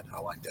 qualified. I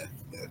like that.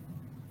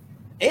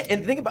 Yeah.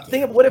 And think about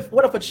what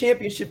if a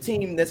championship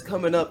team that's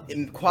coming up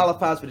and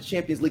qualifies for the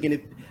Champions League and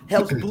it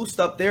helps boost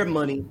up their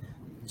money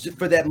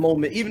for that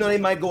moment, even though they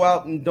might go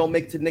out and don't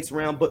make it to the next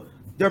round, but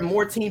there are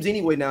more teams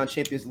anyway now in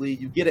Champions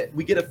League.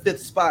 We get a 5th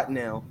spot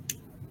now.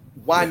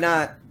 Why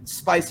not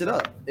spice it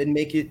up and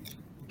make it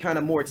kind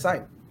of more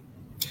exciting?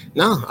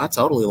 No, I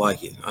totally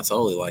like it. I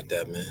totally like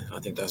that, man. I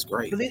think that's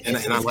great. And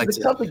I like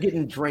the cup is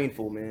getting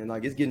drainful, man.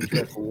 Like it's getting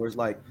dreadful. Where it's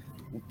like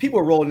people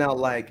are rolling out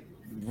like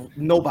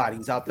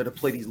nobody's out there to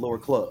play these lower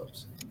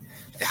clubs.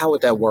 How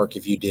would that work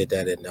if you did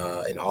that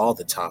in all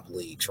the top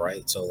leagues,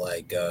 right? So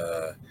like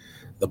the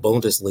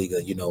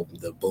Bundesliga,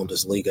 the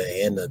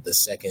Bundesliga and the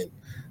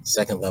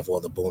second level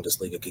of the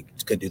Bundesliga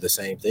could do the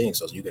same thing.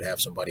 So you could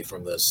have somebody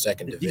from the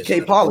second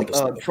division. DK Pollock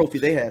trophy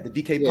they have, the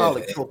DK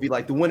Pollock trophy,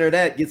 like the winner of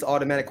that gets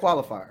automatic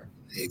qualifier.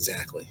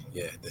 Exactly.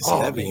 Yeah.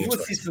 That'd be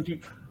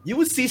interesting. You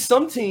would see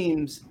some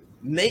teams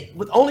make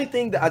with only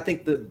thing that I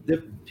think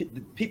the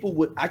people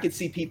would I could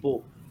see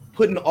people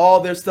putting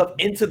all their stuff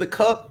into the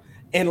cup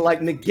and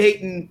like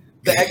negating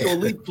the actual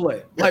league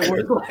play. Like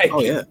where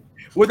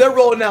where they're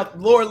rolling out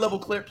lower level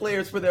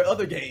players for their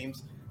other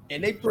games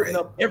and they putting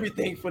up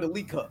everything for the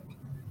League Cup.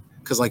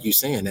 Because like you're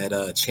saying,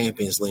 that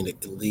Champions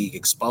League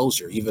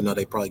exposure, even though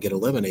they probably get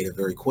eliminated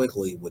very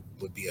quickly,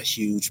 would be a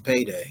huge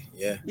payday.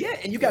 Yeah. Yeah,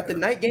 and you got the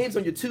night games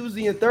on your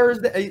Tuesday and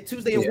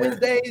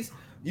Wednesdays.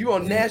 You're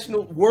on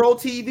national world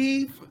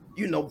TV.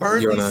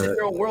 Burnley sitting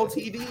there on world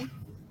TV.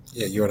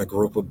 Yeah, you're in a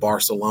group with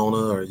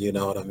Barcelona, or you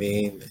know what I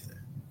mean,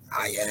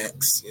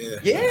 Ajax.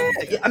 Yeah.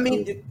 I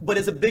mean, but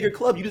it's a bigger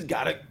club. You just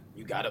gotta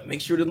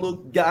make sure the little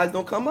guys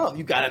don't come up.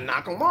 You gotta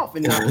knock them off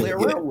and not play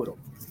around with them.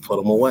 Put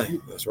them away.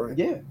 That's right.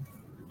 Yeah.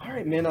 All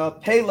right, man.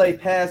 Pele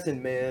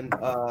passing, man.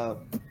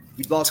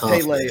 We lost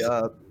Pele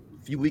a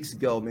few weeks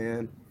ago,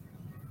 man.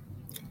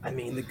 I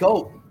mean, the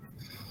GOAT.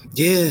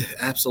 Yeah,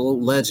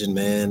 absolute legend,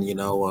 man.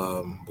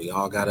 We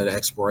all got an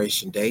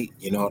expiration date.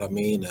 You know what I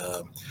mean?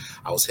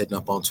 I was hitting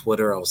up on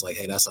Twitter. I was like,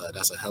 "Hey, that's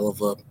a hell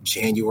of a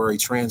January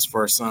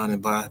transfer signing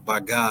by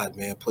God,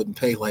 man. Putting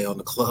Pele on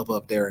the club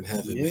up there in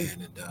heaven, Yeah.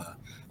 man." And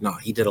no,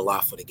 he did a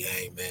lot for the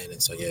game, man.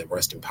 And so yeah,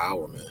 rest in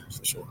power, man,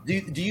 for sure. Do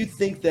you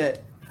think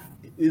that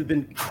it would have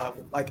been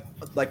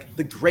like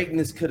the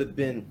greatness could have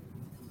been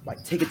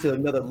like take it to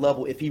another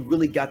level if he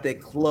really got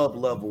that club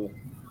level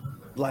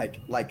like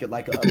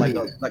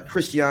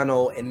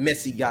Cristiano and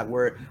Messi got,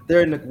 where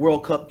they're in the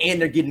World Cup and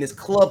they're getting this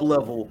club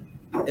level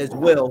as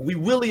well. We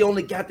really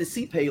only got to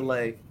see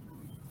Pele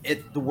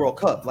at the World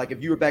Cup. Like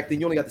if you were back then,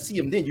 you only got to see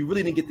him then. You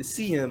really didn't get to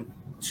see him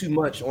too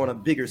much on a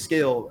bigger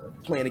scale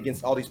playing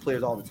against all these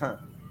players all the time.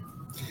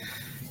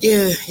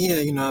 Yeah,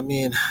 yeah. I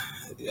mean,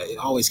 I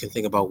always can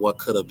think about what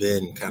could have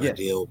been kind Yeah. of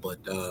deal, but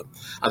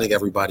I think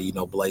everybody,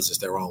 blazes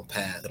their own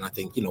path. And I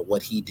think,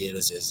 what he did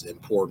is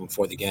important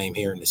for the game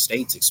here in the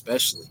States,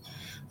 especially.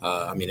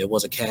 I mean, it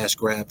was a cash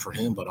grab for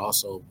him, but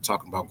also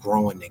talking about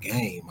growing the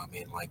game. I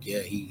mean, like,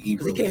 yeah, he Because he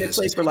really came and has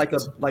played his for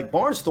hands. like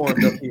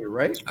Barnstormed up here,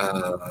 right?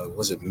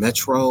 Was it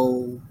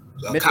Metro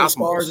Metro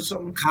Stars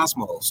or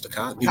Cosmos?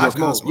 something. New York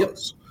Cosmo. Yep.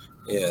 Cosmos.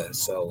 Yeah,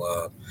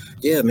 so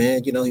yeah,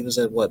 man, he was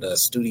at what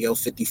Studio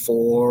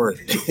 54,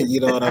 and you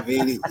know what I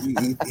mean.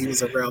 He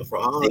was around for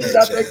all He was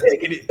that out there jazz.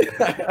 taking it.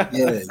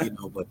 Yeah,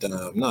 but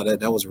no,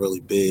 that was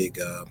really big.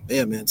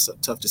 Yeah, man, it's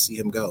tough to see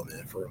him go,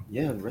 man. For real.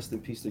 Yeah, and rest in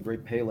peace to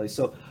great Pele.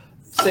 So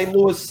St.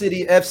 Louis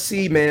City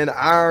FC, man,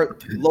 our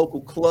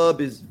local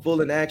club is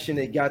full in action.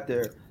 They got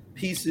their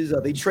pieces.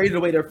 They traded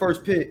away their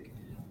first pick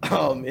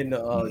in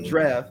the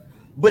draft.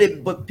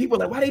 But people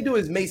are like, why they do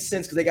it made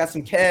sense because they got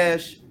some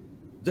cash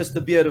just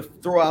to be able to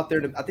throw out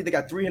there. I think they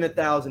got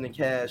 300,000 in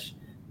cash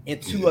and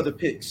two other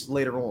picks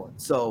later on.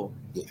 So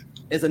Yeah.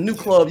 as a new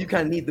club, you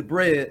kind of need the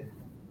bread.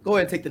 Go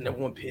ahead and take the number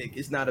one pick.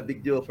 It's not a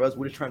big deal for us.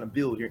 We're just trying to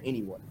build here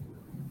anyway.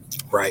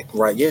 Right.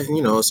 Yeah,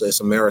 it's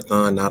a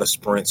marathon, not a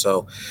sprint.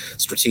 So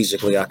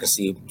strategically, I can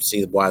see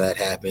why that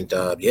happened.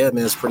 Yeah,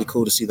 man, it's pretty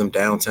cool to see them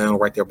downtown,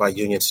 right there by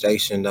Union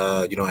Station.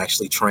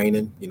 Actually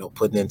training,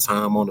 putting in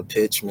time on the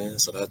pitch, man.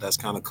 So that's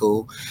kind of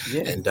cool.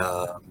 Yeah. And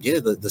yeah,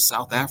 the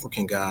South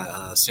African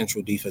guy,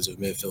 central defensive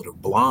midfielder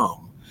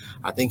Blom.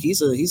 I think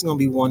he's gonna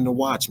be one to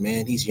watch,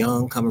 man. He's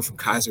young, coming from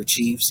Kaiser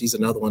Chiefs. He's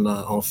another one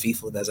on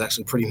FIFA that's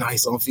actually pretty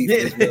nice on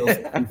FIFA as well.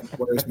 FIFA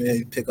players, man,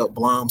 you pick up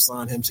Blom,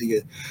 sign him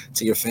to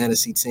your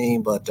fantasy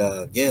team. But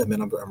yeah,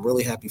 man, I'm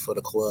really happy for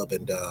the club,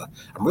 and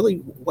I'm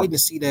really waiting to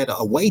see that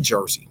away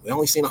jersey. We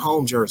only seen a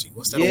home jersey.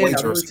 What's that away I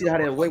jersey? really see how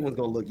that away one's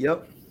gonna look.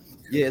 Yep.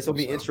 Yeah, it's gonna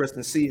be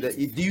interesting to see that.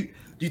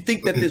 Do you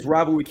think that this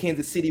rivalry with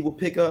Kansas City will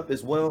pick up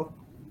as well?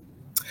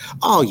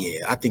 Oh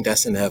yeah, I think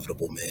that's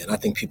inevitable, man. I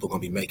think people are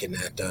gonna be making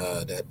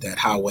that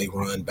highway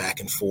run back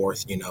and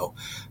forth. Yeah,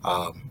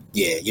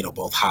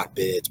 both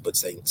hotbeds, but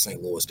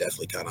St. Louis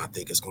definitely kind of I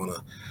think is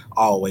gonna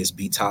always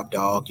be top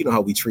dog. You know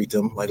how we treat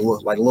them like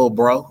little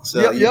bro.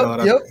 So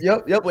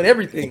Yep. With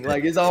everything,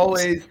 like it's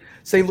always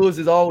St. Louis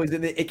is always,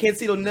 and Kansas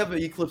City will never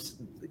eclipse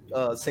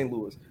St.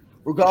 Louis,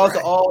 regardless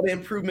of all the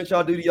improvements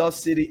y'all do to y'all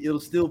city. It'll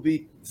still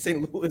be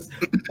St. Louis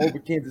over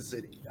Kansas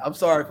City. I'm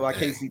sorry for my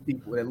KC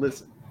people that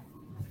listen.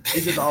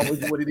 It's just always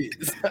what it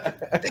is.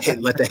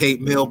 Let the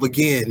hate mail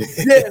begin.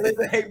 Yeah, let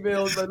the hate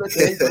mail start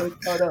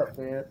up,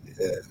 man.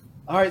 Yeah.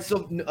 All right,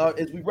 so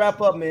as we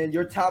wrap up, man,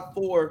 your top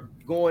four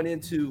going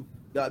into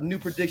the new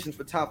predictions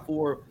for top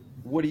four.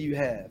 What do you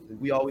have?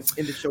 We always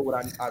end the show with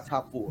our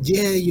top four.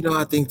 Yeah,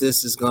 I think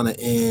this is going to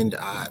end.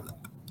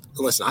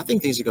 Listen, I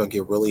think things are going to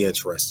get really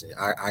interesting.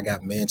 I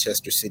got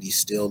Manchester City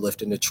still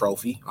lifting the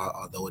trophy,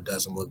 although it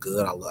doesn't look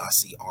good. I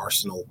see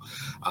Arsenal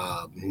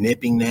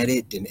nipping at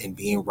it and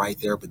being right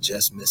there, but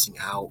just missing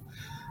out.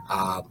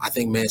 I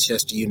think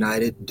Manchester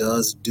United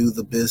does do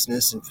the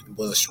business and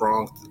with a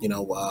strong,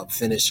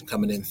 finish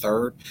coming in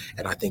third.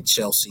 And I think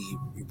Chelsea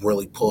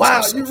really pulls.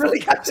 Wow, you really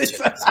got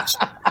this.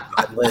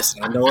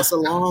 Listen, I know it's a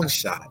long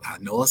shot. I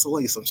know it's a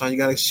late. Sometimes you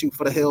got to shoot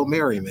for the Hail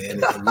Mary, man.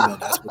 And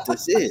that's what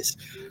this is.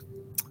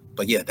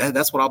 But yeah,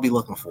 that's what I'll be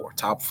looking for.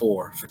 Top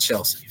four for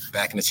Chelsea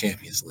back in the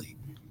Champions League.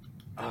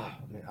 Oh,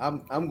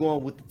 man. I'm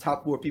going with the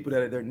top four people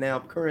that are there now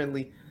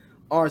currently.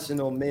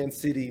 Arsenal, Man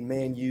City,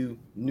 Man U,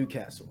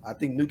 Newcastle. I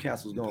think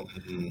Newcastle's going.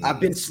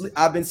 I've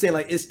been saying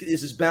like it's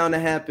just bound to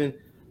happen,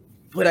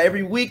 but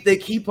every week they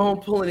keep on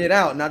pulling it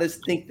out, and I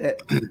just think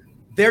that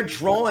they're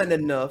drawing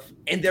enough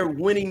and they're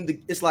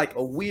winning. It's like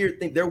a weird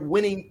thing. They're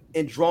winning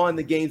and drawing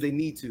the games they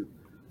need to.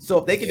 So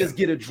if they can just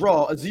get a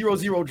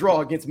 0-0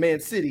 draw against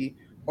Man City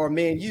or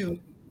Man U,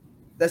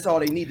 that's all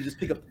they need to just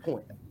pick up the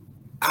point.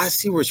 I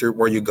see where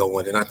you're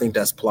going, and I think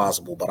that's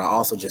plausible. But I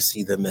also just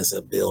see them as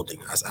a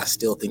building. I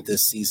still think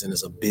this season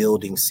is a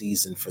building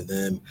season for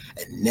them,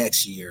 and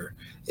next year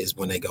is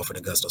when they go for the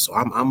gusto. So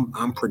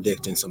I'm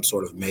predicting some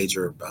sort of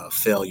major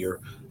failure,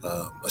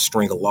 a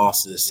string of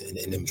losses,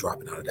 and them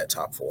dropping out of that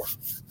top four.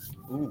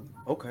 Ooh,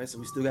 okay. So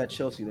we still got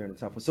Chelsea there in the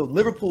top four. So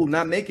Liverpool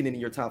not making it in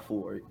your top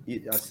four.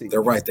 I see.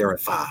 They're right there at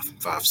 5,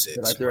 6.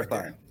 They're right there at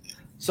 5.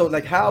 So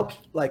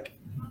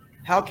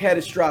how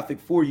catastrophic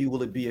for you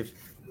will it be if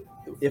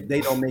if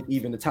they don't make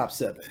even the top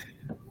 7.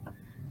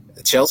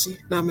 Chelsea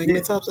not making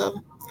the top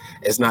 7?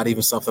 It's not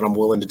even something I'm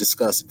willing to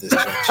discuss at this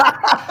juncture.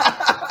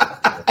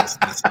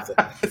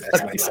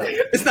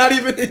 It's not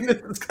even in the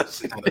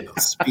discussion.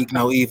 Speak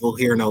no evil,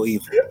 hear no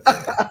evil.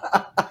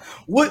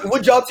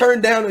 Would y'all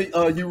turn down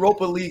a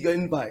Europa League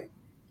invite?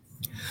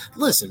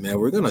 Listen, man,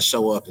 we're going to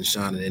show up and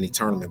shine in any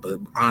tournament, but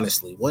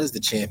honestly, what is the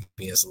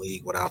Champions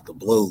League without the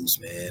Blues,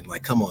 man?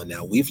 Like, come on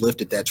now. We've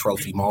lifted that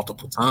trophy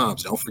multiple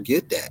times. Don't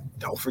forget that.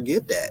 Don't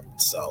forget that.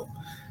 So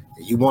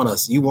you want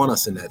us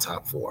in that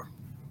top 4.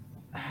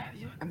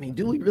 I mean,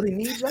 do we really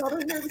need y'all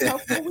in that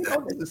top 4? We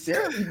don't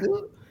necessarily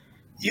do.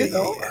 You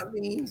know, I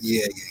mean,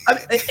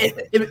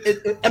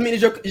 I mean,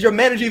 is your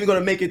manager even going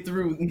to make it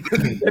through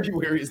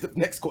February? Is the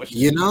next question.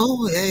 You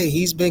know, hey,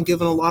 he's been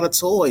given a lot of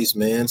toys,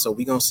 man. So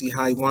we're gonna see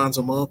how he winds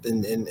them up,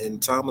 and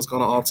time is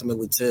gonna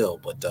ultimately tell.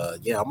 But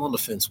yeah, I'm on the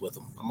fence with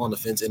him. I'm on the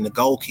fence, and the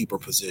goalkeeper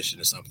position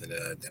is something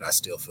that I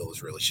still feel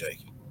is really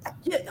shaky.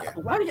 Yeah,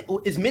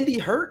 is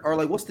Mendy hurt, or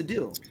like what's the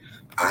deal?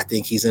 I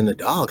think he's in the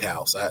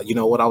doghouse. You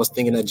know what, I was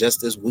thinking that just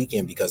this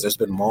weekend, because there's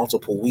been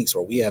multiple weeks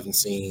where we haven't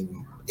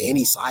seen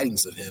any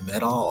sightings of him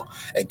at all,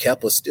 and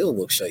Kepa still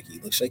looks shaky.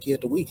 Looks shaky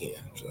at the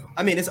weekend. So.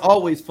 I mean, it's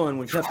always fun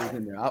when Kepa's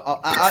in there.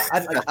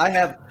 I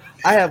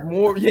have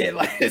more. Yeah,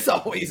 like it's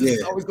always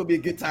gonna be a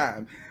good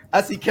time.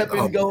 I see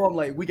Kepa go. I'm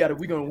like, we're gonna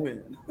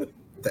win.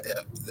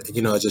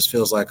 You know, it just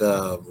feels like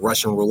a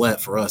Russian roulette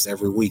for us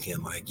every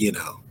weekend. Like, you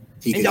know,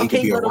 y'all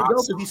can't let him go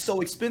because he's so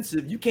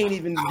expensive. You can't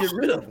even get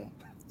rid of him.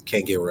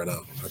 Can't get rid of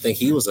him. I think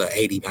he was a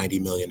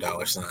 $80-90 million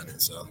signing.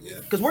 So yeah.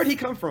 Because where'd he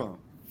come from?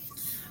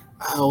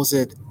 Was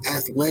it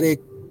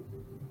Athletic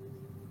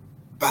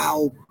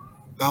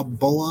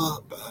Balboa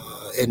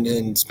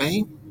in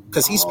Spain?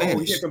 Because he's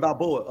Spanish. He came from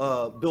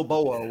Balboa,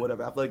 Bilboa or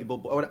whatever. Athletic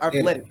Bilboa.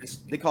 Athletic. Yeah.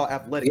 They call it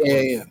Athletic.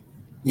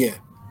 Yeah.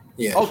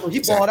 Oh, so he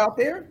balled out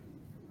there?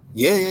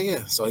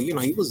 Yeah. So you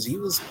know, he was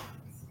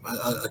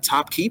a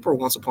top keeper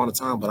once upon a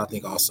time, but I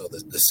think also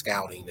the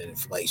scouting and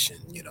inflation.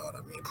 You know what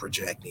I mean?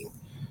 Projecting.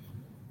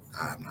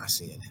 I'm not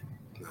seeing it.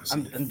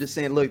 I'm just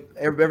saying, look,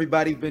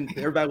 everybody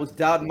was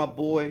doubting my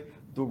boy,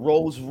 the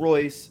Rolls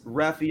Royce,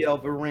 Raphael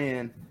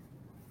Varane.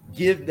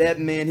 Give that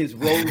man his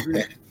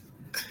roses.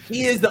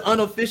 He is the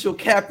unofficial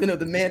captain of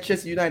the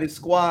Manchester United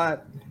squad.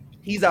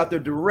 He's out there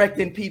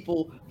directing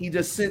people. He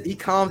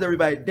calms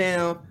everybody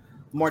down.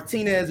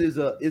 Martinez is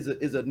a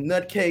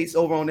nutcase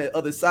over on that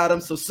other side of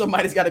him, so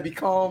somebody's got to be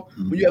calm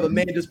when you have a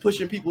man just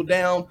pushing people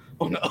down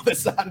on the other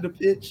side of the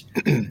pitch.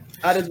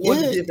 I just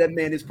wanted to give that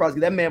man his props.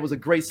 That man was a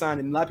great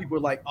signing. A lot of people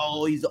were like,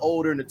 "Oh, he's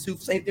older in the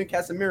tooth." Same thing,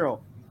 Casemiro.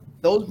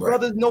 Those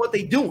brothers know what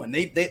they're doing.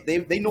 They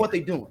know what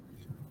they're doing.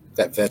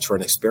 That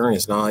veteran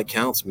experience, now it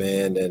counts,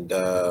 man. And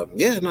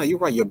you're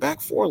right. Your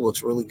back 4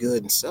 looks really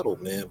good and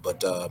settled, man.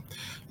 But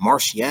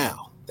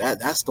Martial,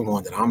 that's the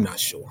one that I'm not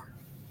sure.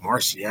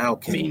 Martial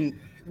can. I mean,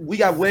 we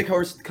got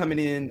Weghorst coming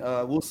in.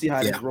 We'll see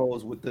how that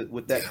rolls with that.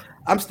 Yeah.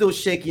 I'm still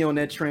shaky on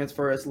that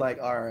transfer. It's like,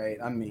 all right.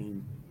 I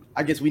mean,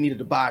 I guess we needed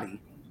a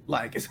body.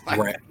 Like it's like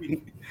right.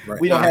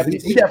 We don't have.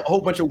 We have a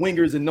whole bunch of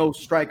wingers and no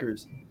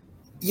strikers.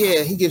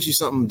 Yeah, he gives you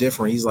something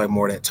different. He's like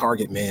more that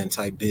target man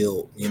type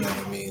build. You know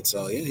what I mean?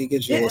 So yeah, he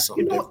gives you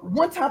something different.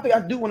 One topic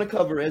I do want to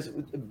cover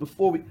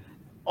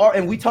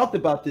and we talked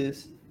about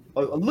this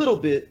a little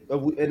bit,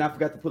 and I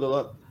forgot to put it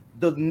up.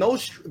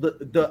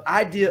 The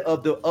idea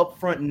of the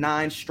upfront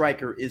 9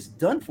 striker is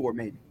done for.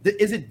 Maybe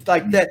is it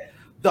like that?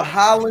 The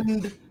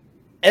Haaland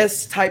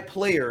type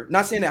player.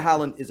 Not saying that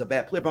Haaland is a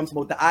bad player, but I'm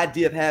talking about the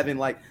idea of having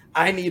like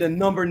I need a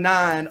number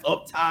 9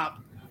 up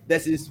top.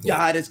 That's this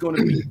guy that's going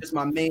to be just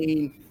my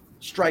main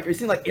striker. It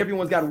seems like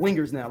everyone's got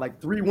wingers now, like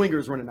 3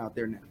 wingers running out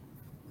there now.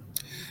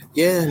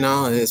 Yeah,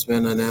 no, it's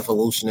been an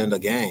evolution in the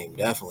game,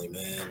 definitely,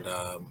 man.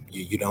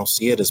 You don't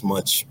see it as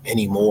much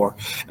anymore,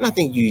 and I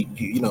think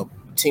you know.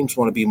 Teams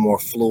want to be more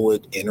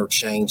fluid,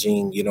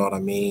 interchanging, you know what I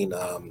mean?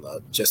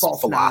 Just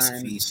false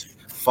philosophies,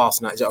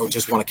 false nine, or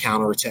just want to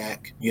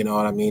counterattack, you know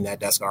what I mean?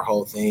 That's our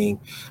whole thing.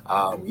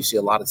 You see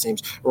a lot of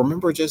teams.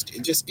 Remember, just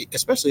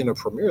especially in the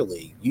Premier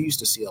League, you used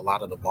to see a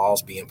lot of the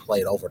balls being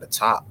played over the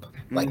top.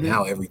 Like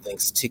now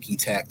everything's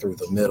ticky-tack through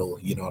the middle,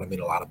 you know what I mean?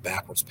 A lot of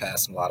backwards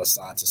passing, a lot of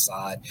side to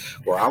side.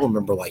 Where I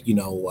remember, like, you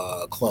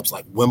know, clubs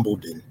like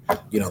Wimbledon,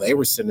 you know, they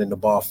were sending the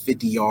ball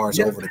 50 yards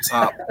over the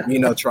top, you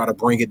know, try to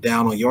bring it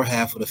down on your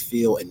half of the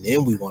field, and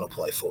then we want to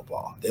play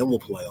football. Then we'll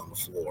play on the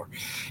floor.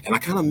 And I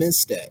kind of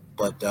miss that.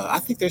 But I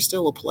think there's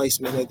still a place,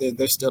 man.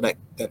 There's still that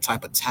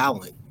type of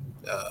talent,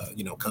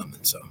 you know, coming.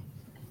 So.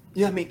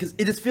 Yeah, I mean, because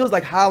it just feels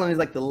like Haaland is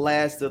like the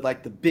last of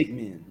like the big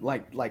men,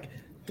 like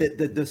the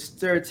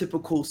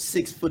stereotypical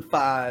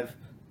 6'5"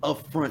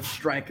 up front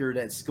striker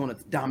that's going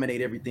to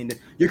dominate everything.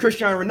 You're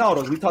Cristiano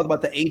Ronaldo. We talked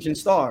about the aging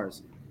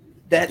stars.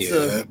 That's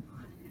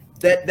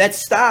that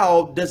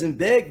style doesn't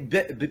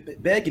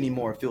beg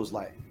anymore. It feels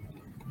like.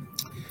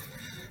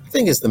 I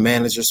think it's the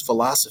manager's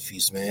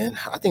philosophies, man.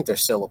 I think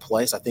there's still a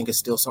place. I think it's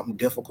still something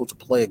difficult to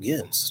play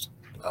against.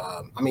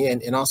 I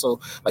mean, and also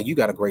like you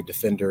got a great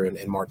defender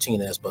in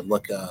Martinez, but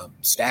look,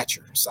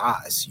 stature,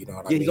 size. You know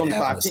what I Yeah, mean? he's only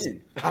Having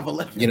 5'10",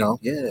 5'11". you know,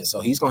 yeah. So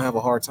he's gonna have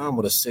a hard time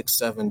with a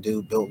 6'7"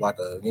 dude built like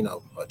a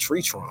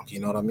tree trunk. You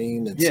know what I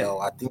mean? And Yeah, so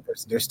I think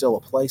there's still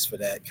a place for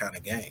that kind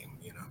of game.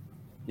 You know.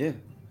 yeah.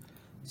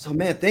 So,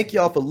 man, thank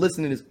y'all for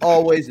listening. As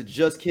always, to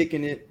Just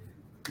Kicking It.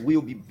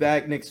 We'll be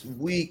back next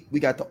week. We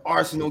got the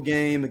Arsenal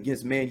game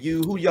against Man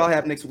U. Who y'all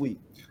have next week?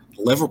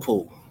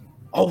 Liverpool.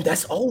 Oh,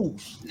 that's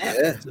snap.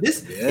 Yeah, So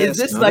this yeah. is It's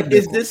this another like big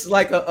is one. this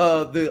like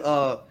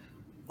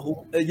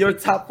your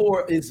top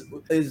four is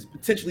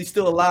potentially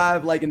still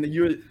alive? Like in the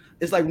year,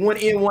 it's like one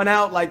in, one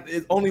out. Like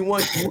it's only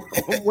one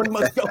one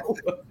must go.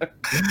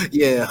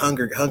 Yeah,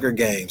 Hunger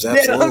Games.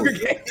 Yeah, the Hunger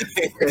Absolutely.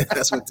 Games.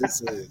 That's what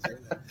this is.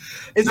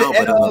 Is No, it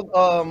at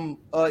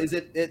but is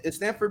it at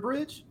Stamford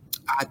Bridge?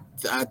 I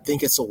I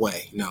think it's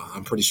away. No,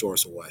 I'm pretty sure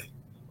it's away.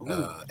 Ooh,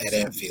 At it's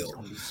Anfield.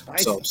 gonna be So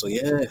spicy. so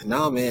yeah,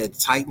 no man,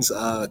 Titans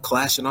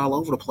clashing all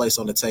over the place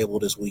on the table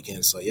this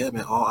weekend. So yeah,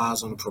 man, all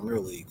eyes on the Premier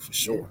League for Yeah,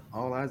 sure.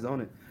 all eyes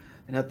on it.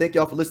 And I thank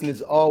y'all for listening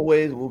as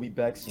always. We'll be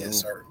back Yes, soon.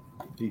 sir.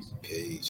 Peace. Peace.